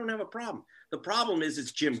democracy. I don't have a problem. The problem is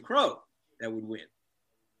it's Jim Crow that would win.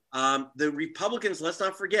 The Republicans, let's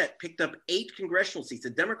not forget, picked up 8 congressional seats.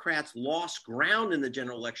 The Democrats lost ground in the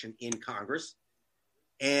general election in Congress,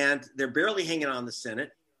 and they're barely hanging on the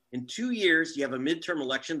Senate. In 2 years, you have a midterm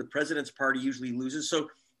election. The president's party usually loses. So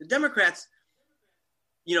the Democrats,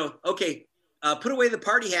 put away the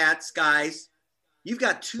party hats, guys. You've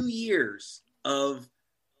got 2 years of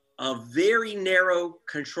very narrow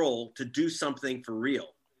control to do something for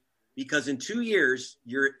real, because in 2 years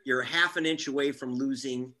you're half an inch away from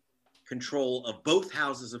losing control of both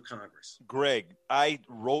houses of Congress. Greg, I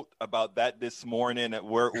wrote about that this morning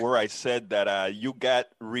where I said that you got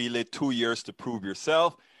really 2 years to prove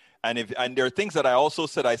yourself, and there are things that I also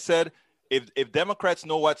said. I said, If Democrats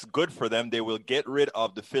know what's good for them, they will get rid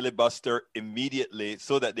of the filibuster immediately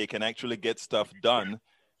so that they can actually get stuff done.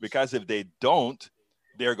 Because if they don't,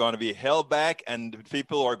 they're going to be held back, and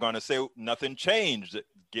people are going to say nothing changed.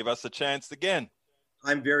 Give us a chance again.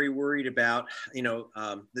 I'm very worried about,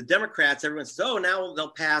 the Democrats. Everyone says, oh, now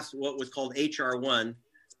they'll pass what was called H.R. 1,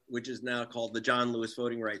 which is now called the John Lewis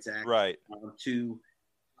Voting Rights Act, right? To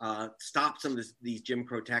stop some of these Jim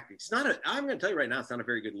Crow tactics. I'm going to tell you right now, it's not a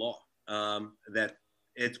very good law. That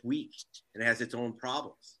it's weak and it has its own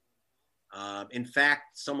problems. In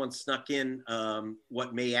fact, someone snuck in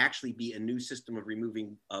what may actually be a new system of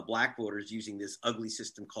removing Black voters using this ugly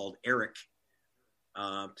system called ERIC.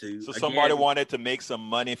 So somebody wanted to make some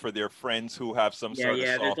money for their friends who have some sort of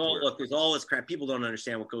software. There's all this crap. People don't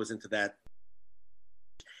understand what goes into that.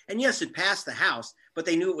 And yes, it passed the House, but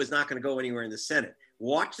they knew it was not going to go anywhere in the Senate.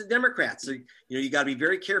 Watch the Democrats. So, you got to be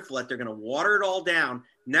very careful that they're going to water it all down.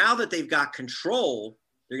 Now that they've got control,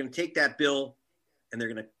 they're going to take that bill and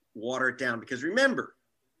they're going to water it down. Because remember,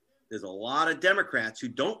 there's a lot of Democrats who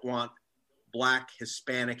don't want Black,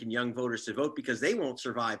 Hispanic, and young voters to vote because they won't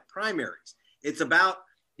survive primaries. It's about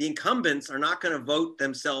the incumbents are not going to vote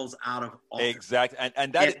themselves out of office. Exactly.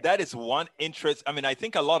 And that is one interest. I mean, I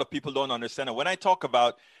think a lot of people don't understand it. When I talk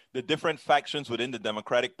about the different factions within the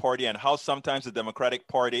Democratic Party and how sometimes the Democratic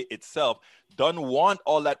Party itself doesn't want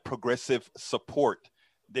all that progressive support.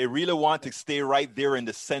 They really want to stay right there in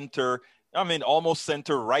the center. I mean, almost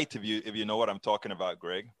center right, if you know what I'm talking about,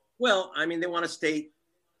 Greg. Well, I mean, they want to stay.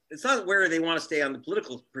 It's not where they want to stay on the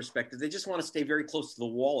political perspective. They just want to stay very close to the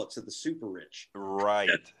wallets of the super rich. Right.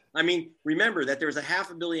 I mean, remember that there was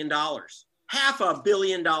 $500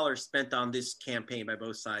 million spent on this campaign by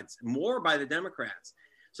both sides, more by the Democrats.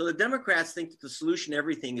 So the Democrats think that the solution to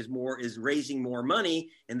everything is raising more money.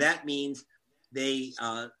 And that means they,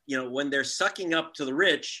 when they're sucking up to the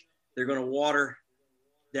rich, they're going to water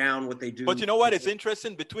down what they do. But you know what? It's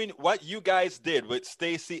interesting between what you guys did with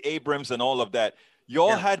Stacey Abrams and all of that. You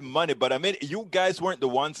all had money, but I mean, you guys weren't the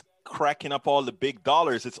ones cracking up all the big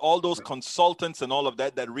dollars. It's all those consultants and all of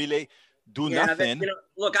that really do nothing.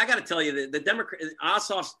 Look, I got to tell you, the Democrat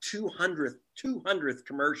Ossoff's 200th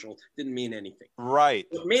commercial didn't mean anything. Right.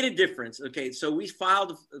 It made a difference. Okay, so we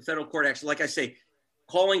filed a federal court action, like I say,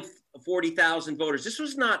 calling 40,000 voters. This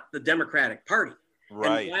was not the Democratic Party.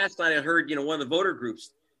 Right. And last night I heard, one of the voter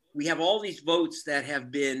groups, we have all these votes that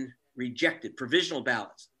have been rejected, provisional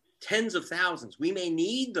ballots, tens of thousands. We may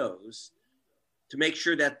need those to make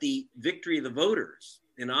sure that the victory of the voters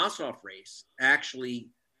in Ossoff race actually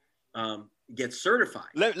gets certified.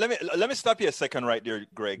 Let me stop you a second right there,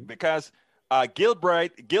 Greg, because Gabriel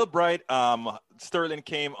Sterling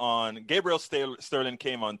came on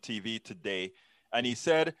TV today, and he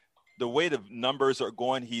said the way the numbers are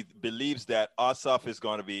going, he believes that Ossoff is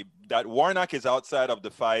going to be, that Warnock is outside of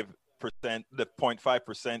the 5%, the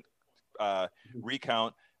 0.5%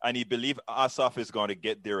 recount, and he believes Ossoff is going to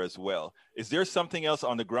get there as well. Is there something else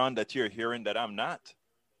on the ground that you're hearing that I'm not?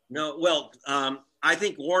 No, well, I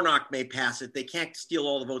think Warnock may pass it. They can't steal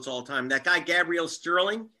all the votes all the time. That guy, Gabriel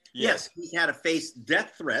Sterling, yes, he's had to face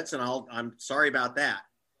death threats, and I'm sorry about that.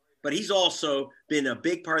 But he's also been a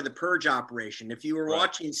big part of the purge operation. If you were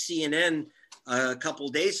watching CNN a couple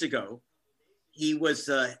of days ago, he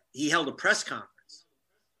held a press conference.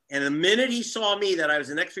 And the minute he saw me, that I was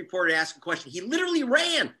the next reporter to ask a question, he literally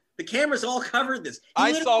ran. The cameras all covered this.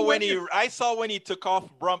 I saw when he took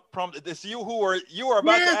off from this. You were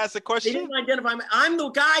about to ask a question. They didn't identify me. I'm the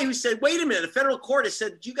guy who said, "Wait a minute." The federal court has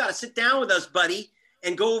said, "You got to sit down with us, buddy,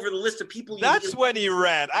 and go over the list of people." That's when he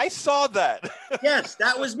ran. I saw that. Yes,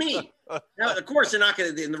 that was me. Now, of course, they're not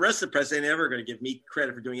going to. In the rest of the press, they're never going to give me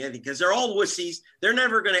credit for doing anything because they're all wussies. They're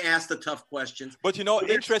never going to ask the tough questions. But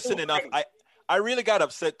interesting enough, I really got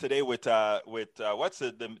upset today with what's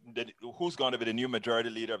who's going to be the new majority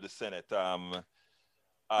leader of the Senate?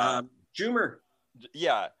 Schumer.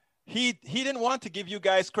 Yeah, he didn't want to give you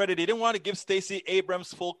guys credit. He didn't want to give Stacey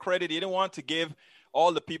Abrams full credit. He didn't want to give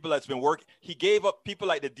all the people that's been working. He gave up people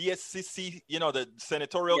like the DSCC, the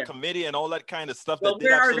senatorial committee and all that kind of stuff that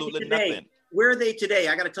did absolutely nothing. Where are they today?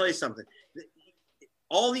 I got to tell you something.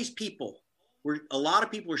 All these people a lot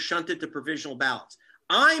of people were shunted to provisional ballots.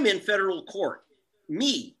 I'm in federal court,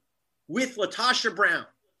 me, with LaTosha Brown,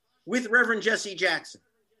 with Reverend Jesse Jackson,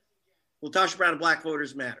 LaTosha Brown and Black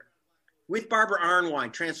Voters Matter, with Barbara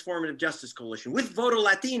Arnwine, Transformative Justice Coalition, with Voto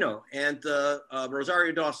Latino and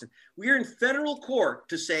Rosario Dawson. We're in federal court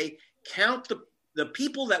to say, count the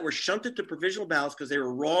people that were shunted to provisional ballots because they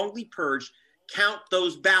were wrongly purged, count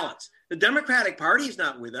those ballots. The Democratic Party is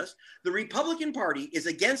not with us. The Republican Party is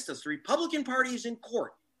against us. The Republican Party is in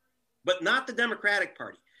court, but not the Democratic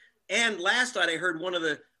Party. And last night I heard one of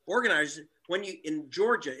the organizers, in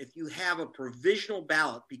Georgia, if you have a provisional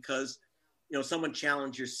ballot because someone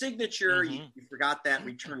challenged your signature, you forgot that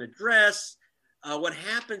return address, what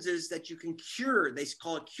happens is that you can they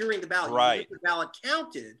call it curing the ballot. Right. You get the ballot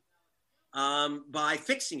counted by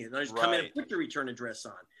fixing it. And I just come in and put the return address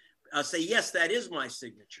on. Say, yes, that is my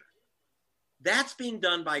signature. That's being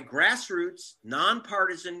done by grassroots,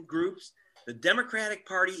 nonpartisan groups. The Democratic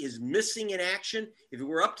Party is missing in action. If it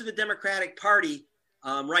were up to the Democratic Party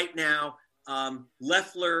right now,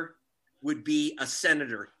 Loeffler would be a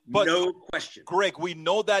senator, but, no question. Greg, we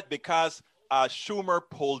know that because Schumer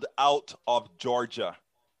pulled out of Georgia.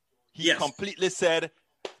 He completely said,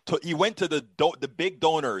 he went to the big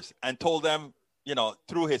donors and told them,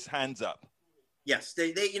 threw his hands up. Yes,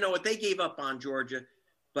 they what they gave up on Georgia.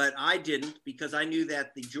 but I didn't because I knew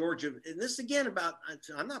that the Georgia, and this again about,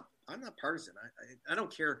 I'm not partisan. I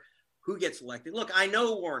don't care who gets elected. Look, I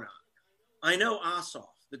know Warnock. I know Ossoff.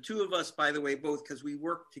 The two of us, by the way, both because we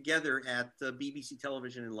worked together at BBC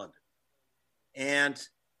Television in London. And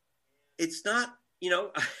it's not,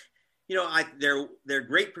 they're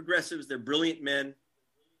great progressives. They're brilliant men.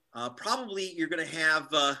 Probably you're going to have,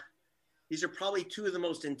 these are probably two of the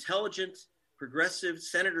most intelligent progressive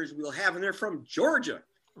senators we'll have, and they're from Georgia.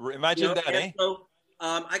 Imagine that, eh? So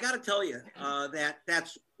I got to tell you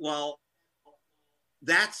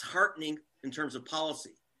that's heartening in terms of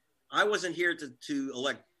policy. I wasn't here to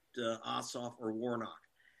elect Ossoff or Warnock.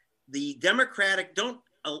 The Democratic, don't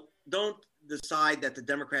decide that the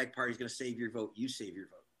Democratic Party is going to save your vote. You save your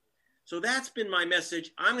vote. So that's been my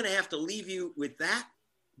message. I'm going to have to leave you with that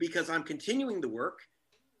because I'm continuing the work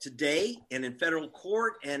today and in federal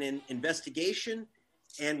court and in investigation,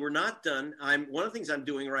 and we're not done. One of the things I'm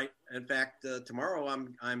doing right. In fact, tomorrow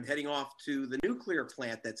I'm heading off to the nuclear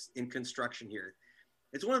plant that's in construction here.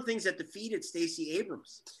 It's one of the things that defeated Stacey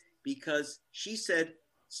Abrams because she said,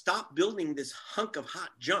 "Stop building this hunk of hot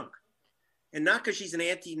junk." And not because she's an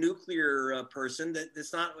anti-nuclear person.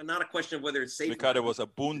 That's not a question of whether it's safe. Because it was a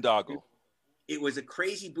boondoggle. It was a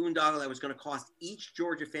crazy boondoggle that was going to cost each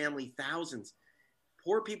Georgia family thousands.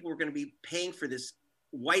 Poor people were going to be paying for this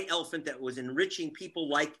white elephant that was enriching people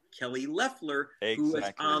like Kelly Loeffler, who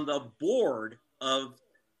was on the board of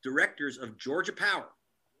directors of Georgia Power.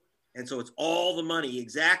 And so it's all the money.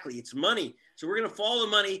 Exactly. It's money. So we're going to follow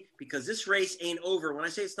the money because this race ain't over. When I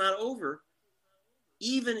say it's not over,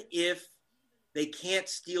 even if they can't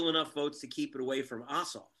steal enough votes to keep it away from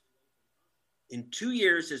Ossoff, in 2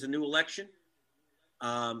 years, there's a new election.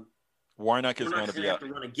 Warnock is going to have to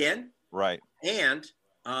run again. Right. And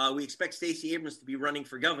we expect Stacey Abrams to be running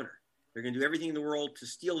for governor. They're going to do everything in the world to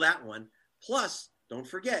steal that one. Plus, don't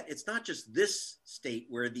forget, it's not just this state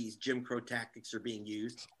where these Jim Crow tactics are being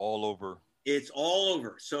used. It's all over. It's all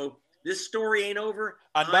over. So this story ain't over.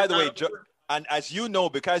 And by the way, and as you know,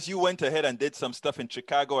 because you went ahead and did some stuff in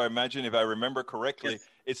Chicago, I imagine, if I remember correctly, yes.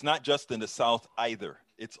 It's not just in the South either.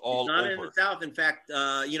 It's all over. It's not in the South. In fact,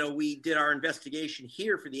 we did our investigation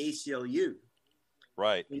here for the ACLU.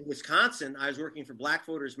 Right. In Wisconsin, I was working for Black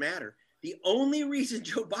Voters Matter. The only reason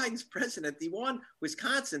Joe Biden's president, he won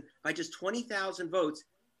Wisconsin by just 20,000 votes.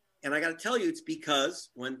 And I got to tell you, it's because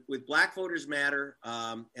with Black Voters Matter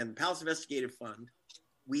and the Palace Investigative Fund,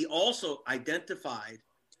 we also identified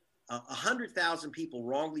 100,000 people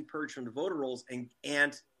wrongly purged from the voter rolls.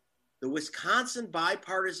 And the Wisconsin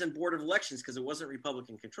Bipartisan Board of Elections, because it wasn't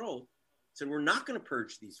Republican controlled, said we're not going to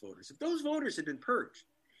purge these voters. If those voters had been purged,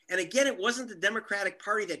 and again, it wasn't the Democratic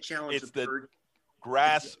Party that challenged the purge.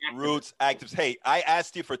 Grassroots activists. Hey, I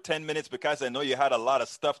asked you for 10 minutes because I know you had a lot of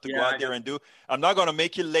stuff to go out there and do. I'm not going to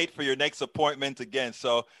make you late for your next appointment again.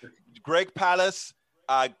 So, Greg Palast,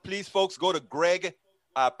 please, folks, go to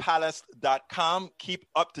gregpalast.com. Keep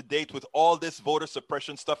up to date with all this voter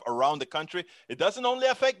suppression stuff around the country. It doesn't only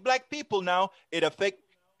affect Black people now.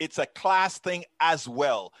 It's a class thing as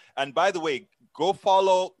well. And by the way, go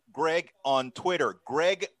follow Greg on Twitter,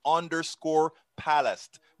 Greg_Palast.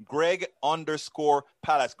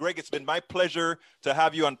 Greg_Palast. Greg, it's been my pleasure to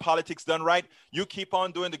have you on Politics Done Right. You keep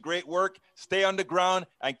on doing the great work. Stay on the ground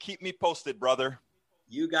and keep me posted, brother.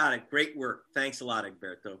 You got it. Great work. Thanks a lot,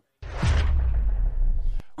 Egberto.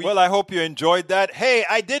 Well, I hope you enjoyed that. Hey,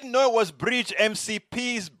 I didn't know it was Bridge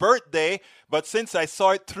MCP's birthday, but since I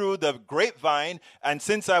saw it through the grapevine and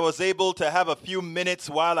since I was able to have a few minutes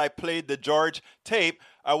while I played the George tape,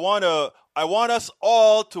 I want us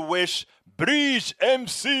all to wish Bridge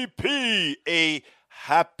MCP a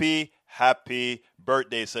happy, happy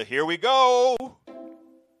birthday. So here we go.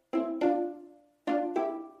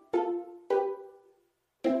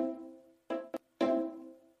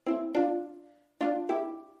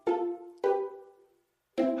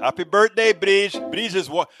 Happy birthday, Bridge. Bridge is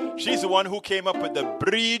she's the one who came up with the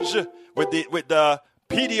Bridge with the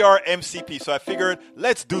PDR MCP. So I figured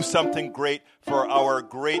let's do something great for our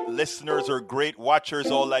great listeners or great watchers,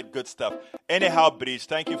 all that good stuff. Anyhow, Bridge,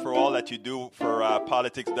 thank you for all that you do for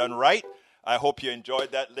Politics Done Right. I hope you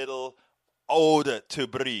enjoyed that little ode to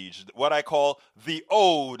Bridge, what I call the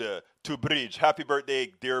ode to Bridge. Happy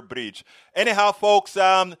birthday, dear Bridge. Anyhow, folks,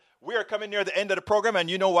 we are coming near the end of the program, and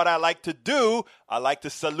you know what I like to do? I like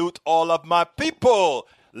to salute all of my people.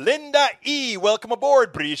 Linda E., welcome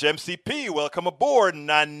aboard. Bridge MCP, welcome aboard.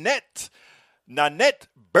 Nanette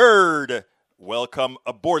Bird, welcome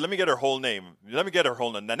aboard. Let me get her whole name.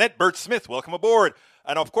 Nanette Bird Smith, welcome aboard.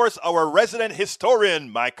 And, of course, our resident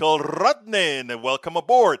historian, Michael Rudnin, welcome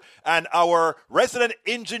aboard. And our resident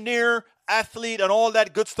engineer, athlete, and all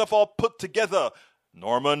that good stuff all put together.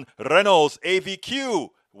 Norman Reynolds, AVQ,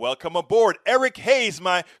 welcome aboard. Eric Hayes,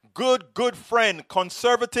 my good friend,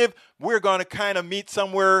 conservative. We're going to kind of meet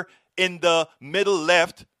somewhere in the middle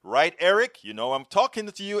left. Right, Eric? You know I'm talking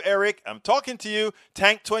to you, Eric. I'm talking to you.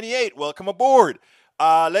 Tank 28, welcome aboard.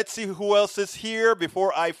 Let's see who else is here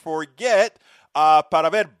before I forget. Para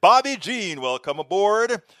ver, Bobby Jean, welcome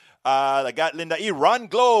aboard. I got Linda E. Ron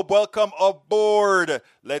Globe, welcome aboard.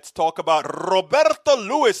 Let's talk about Roberto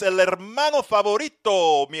Luis, el hermano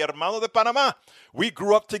favorito, mi hermano de Panamá. We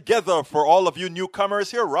grew up together. For all of you newcomers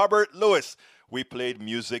here, Robert Lewis. We played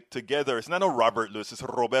music together. It's not no Robert Lewis, it's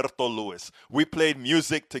Roberto Lewis. We played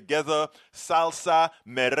music together, salsa,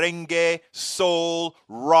 merengue, soul,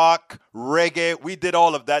 rock, reggae. We did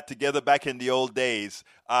all of that together back in the old days.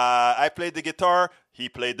 I played the guitar, he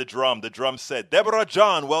played the drum set. Deborah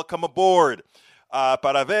John, welcome aboard.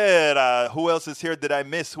 Para ver, who else is here? Did I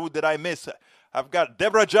miss? Who did I miss? I've got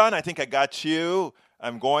Deborah John, I think I got you.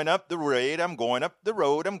 I'm going up the road. I'm going up the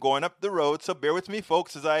road. So bear with me,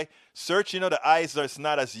 folks, as I search. You know, the eyes are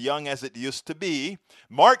not as young as it used to be.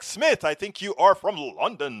 Mark Smith, I think you are from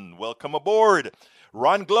London. Welcome aboard.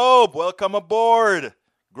 Ron Globe, welcome aboard.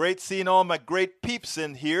 Great seeing all my great peeps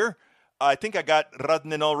in here. I think I got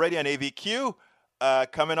Radnin already on AVQ.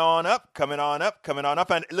 Coming on up.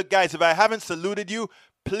 And look, guys, if I haven't saluted you,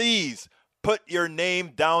 please put your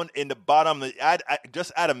name down in the bottom.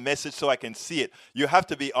 Just add a message so I can see it. You have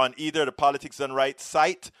to be on either the Politics Done Right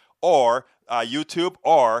site or YouTube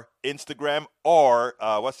or Instagram or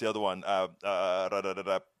what's the other one?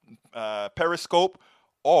 Periscope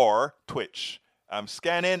or Twitch. I'm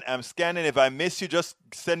scanning. If I miss you, just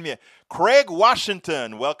send me a... Craig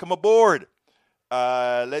Washington, welcome aboard.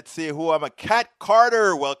 Let's see who I'm. Kat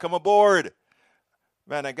Carter, welcome aboard.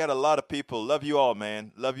 Man, I got a lot of people. Love you all,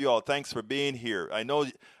 man. Love you all. Thanks for being here. I know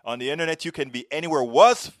on the internet you can be anywhere.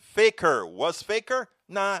 Was Faker?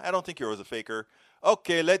 Nah, I don't think you was a faker.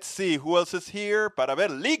 Okay, let's see. Who else is here? Para ver.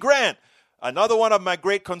 Lee Grant, another one of my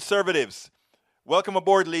great conservatives. Welcome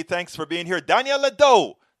aboard, Lee. Thanks for being here. Daniel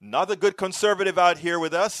Ledo, another good conservative out here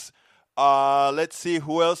with us. Let's see.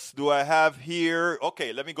 Who else do I have here?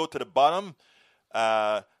 Okay, let me go to the bottom.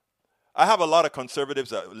 I have a lot of conservatives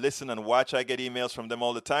that listen and watch. I get emails from them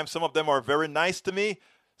all the time. Some of them are very nice to me.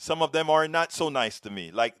 Some of them are not so nice to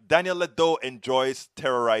me. Like Daniel Ledo enjoys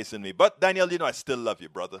terrorizing me. But Daniel, you know I still love you,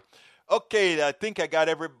 brother. Okay, I think I got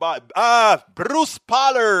everybody. Bruce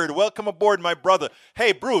Pollard, welcome aboard, my brother.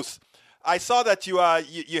 Hey, Bruce, I saw that you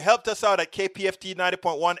helped us out at KPFT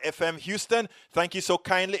 90.1 FM Houston. Thank you so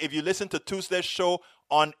kindly. If you listen to Tuesday's show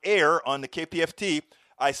on air on the KPFT,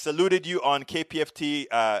 I saluted you on KPFT.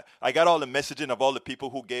 I got all the messaging of all the people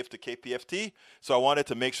who gave to KPFT. So I wanted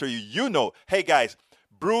to make sure you know. Hey, guys,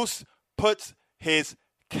 Bruce puts his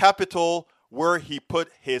capital where he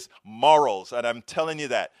put his morals. And I'm telling you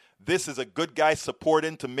that. This is a good guy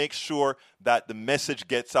supporting to make sure that the message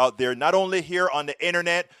gets out there, not only here on the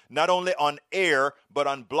internet, not only on air, but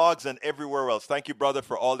on blogs and everywhere else. Thank you, brother,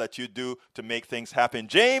 for all that you do to make things happen.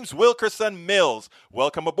 James Wilkerson Mills,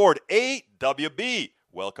 welcome aboard. AWB,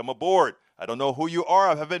 welcome aboard. I don't know who you are.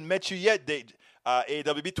 I haven't met you yet.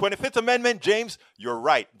 AWB 25th Amendment, James, you're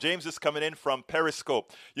right. James is coming in from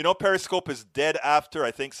Periscope. You know, Periscope is dead after, I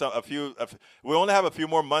think, we only have a few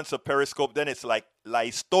more months of Periscope. Then it's like La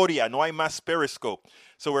Historia, no hay más Periscope.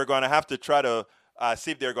 So we're going to have to try to see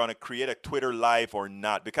if they're going to create a Twitter Live or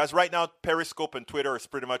not. Because right now, Periscope and Twitter is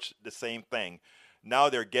pretty much the same thing. Now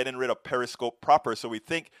they're getting rid of Periscope proper. So we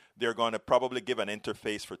think they're going to probably give an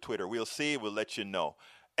interface for Twitter. We'll see. We'll let you know.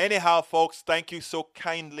 Anyhow, folks, thank you so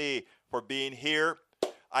kindly for being here.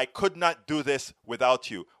 I could not do this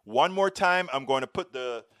without you. One more time, I'm going to put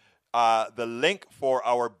the link for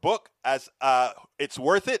our book as It's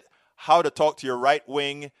Worth It, How to Talk to Your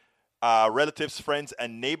Right-Wing Relatives, Friends,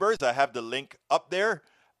 and Neighbors. I have the link up there.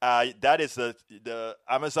 That is the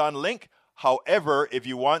Amazon link. However, if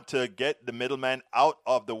you want to get the middleman out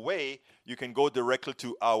of the way, you can go directly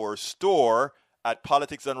to our store at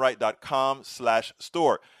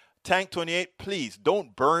politicsdoneright.com/store. Tank 28, please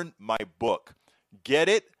don't burn my book. Get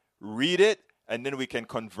it, read it, and then we can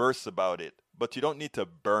converse about it. But you don't need to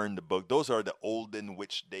burn the book. Those are the olden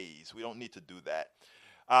witch days. We don't need to do that.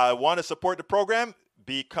 Want to support the program?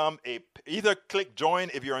 Either click join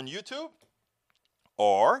if you're on YouTube,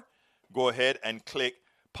 or go ahead and click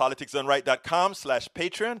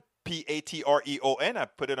politicsdoneright.com/Patreon, Patreon. I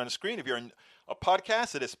put it on the screen. If you're on a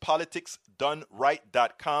podcast, it is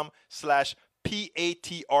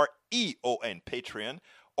politicsdoneright.com/Patreon, Patreon.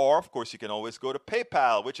 Or, of course, you can always go to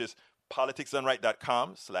PayPal, which is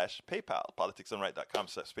politicsdoneright.com/PayPal.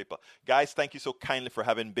 Politicsdoneright.com/PayPal. Guys, thank you so kindly for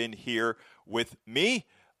having been here with me.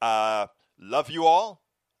 Love you all.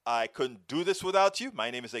 I couldn't do this without you.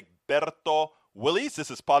 My name is Egberto Willies. This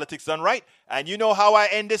is Politics Done Right. And you know how I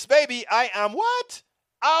end this baby. I am what?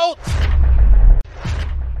 Out!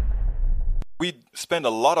 We spend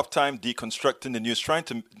a lot of time deconstructing the news, trying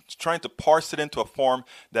to parse it into a form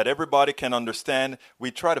that everybody can understand.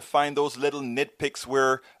 We try to find those little nitpicks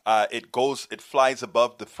where it flies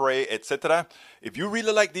above the fray, etc. If you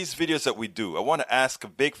really like these videos that we do, I want to ask a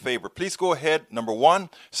big favor. Please go ahead, number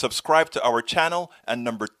 1, subscribe to our channel, and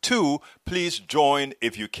number 2, please join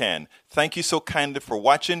if you can. Thank you so kindly for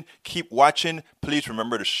watching. Keep watching. Please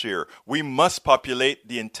remember to share. We must populate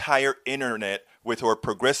the entire internet with our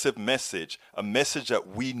progressive message, a message that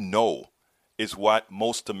we know is what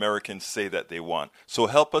most Americans say that they want. So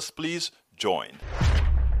help us, please join.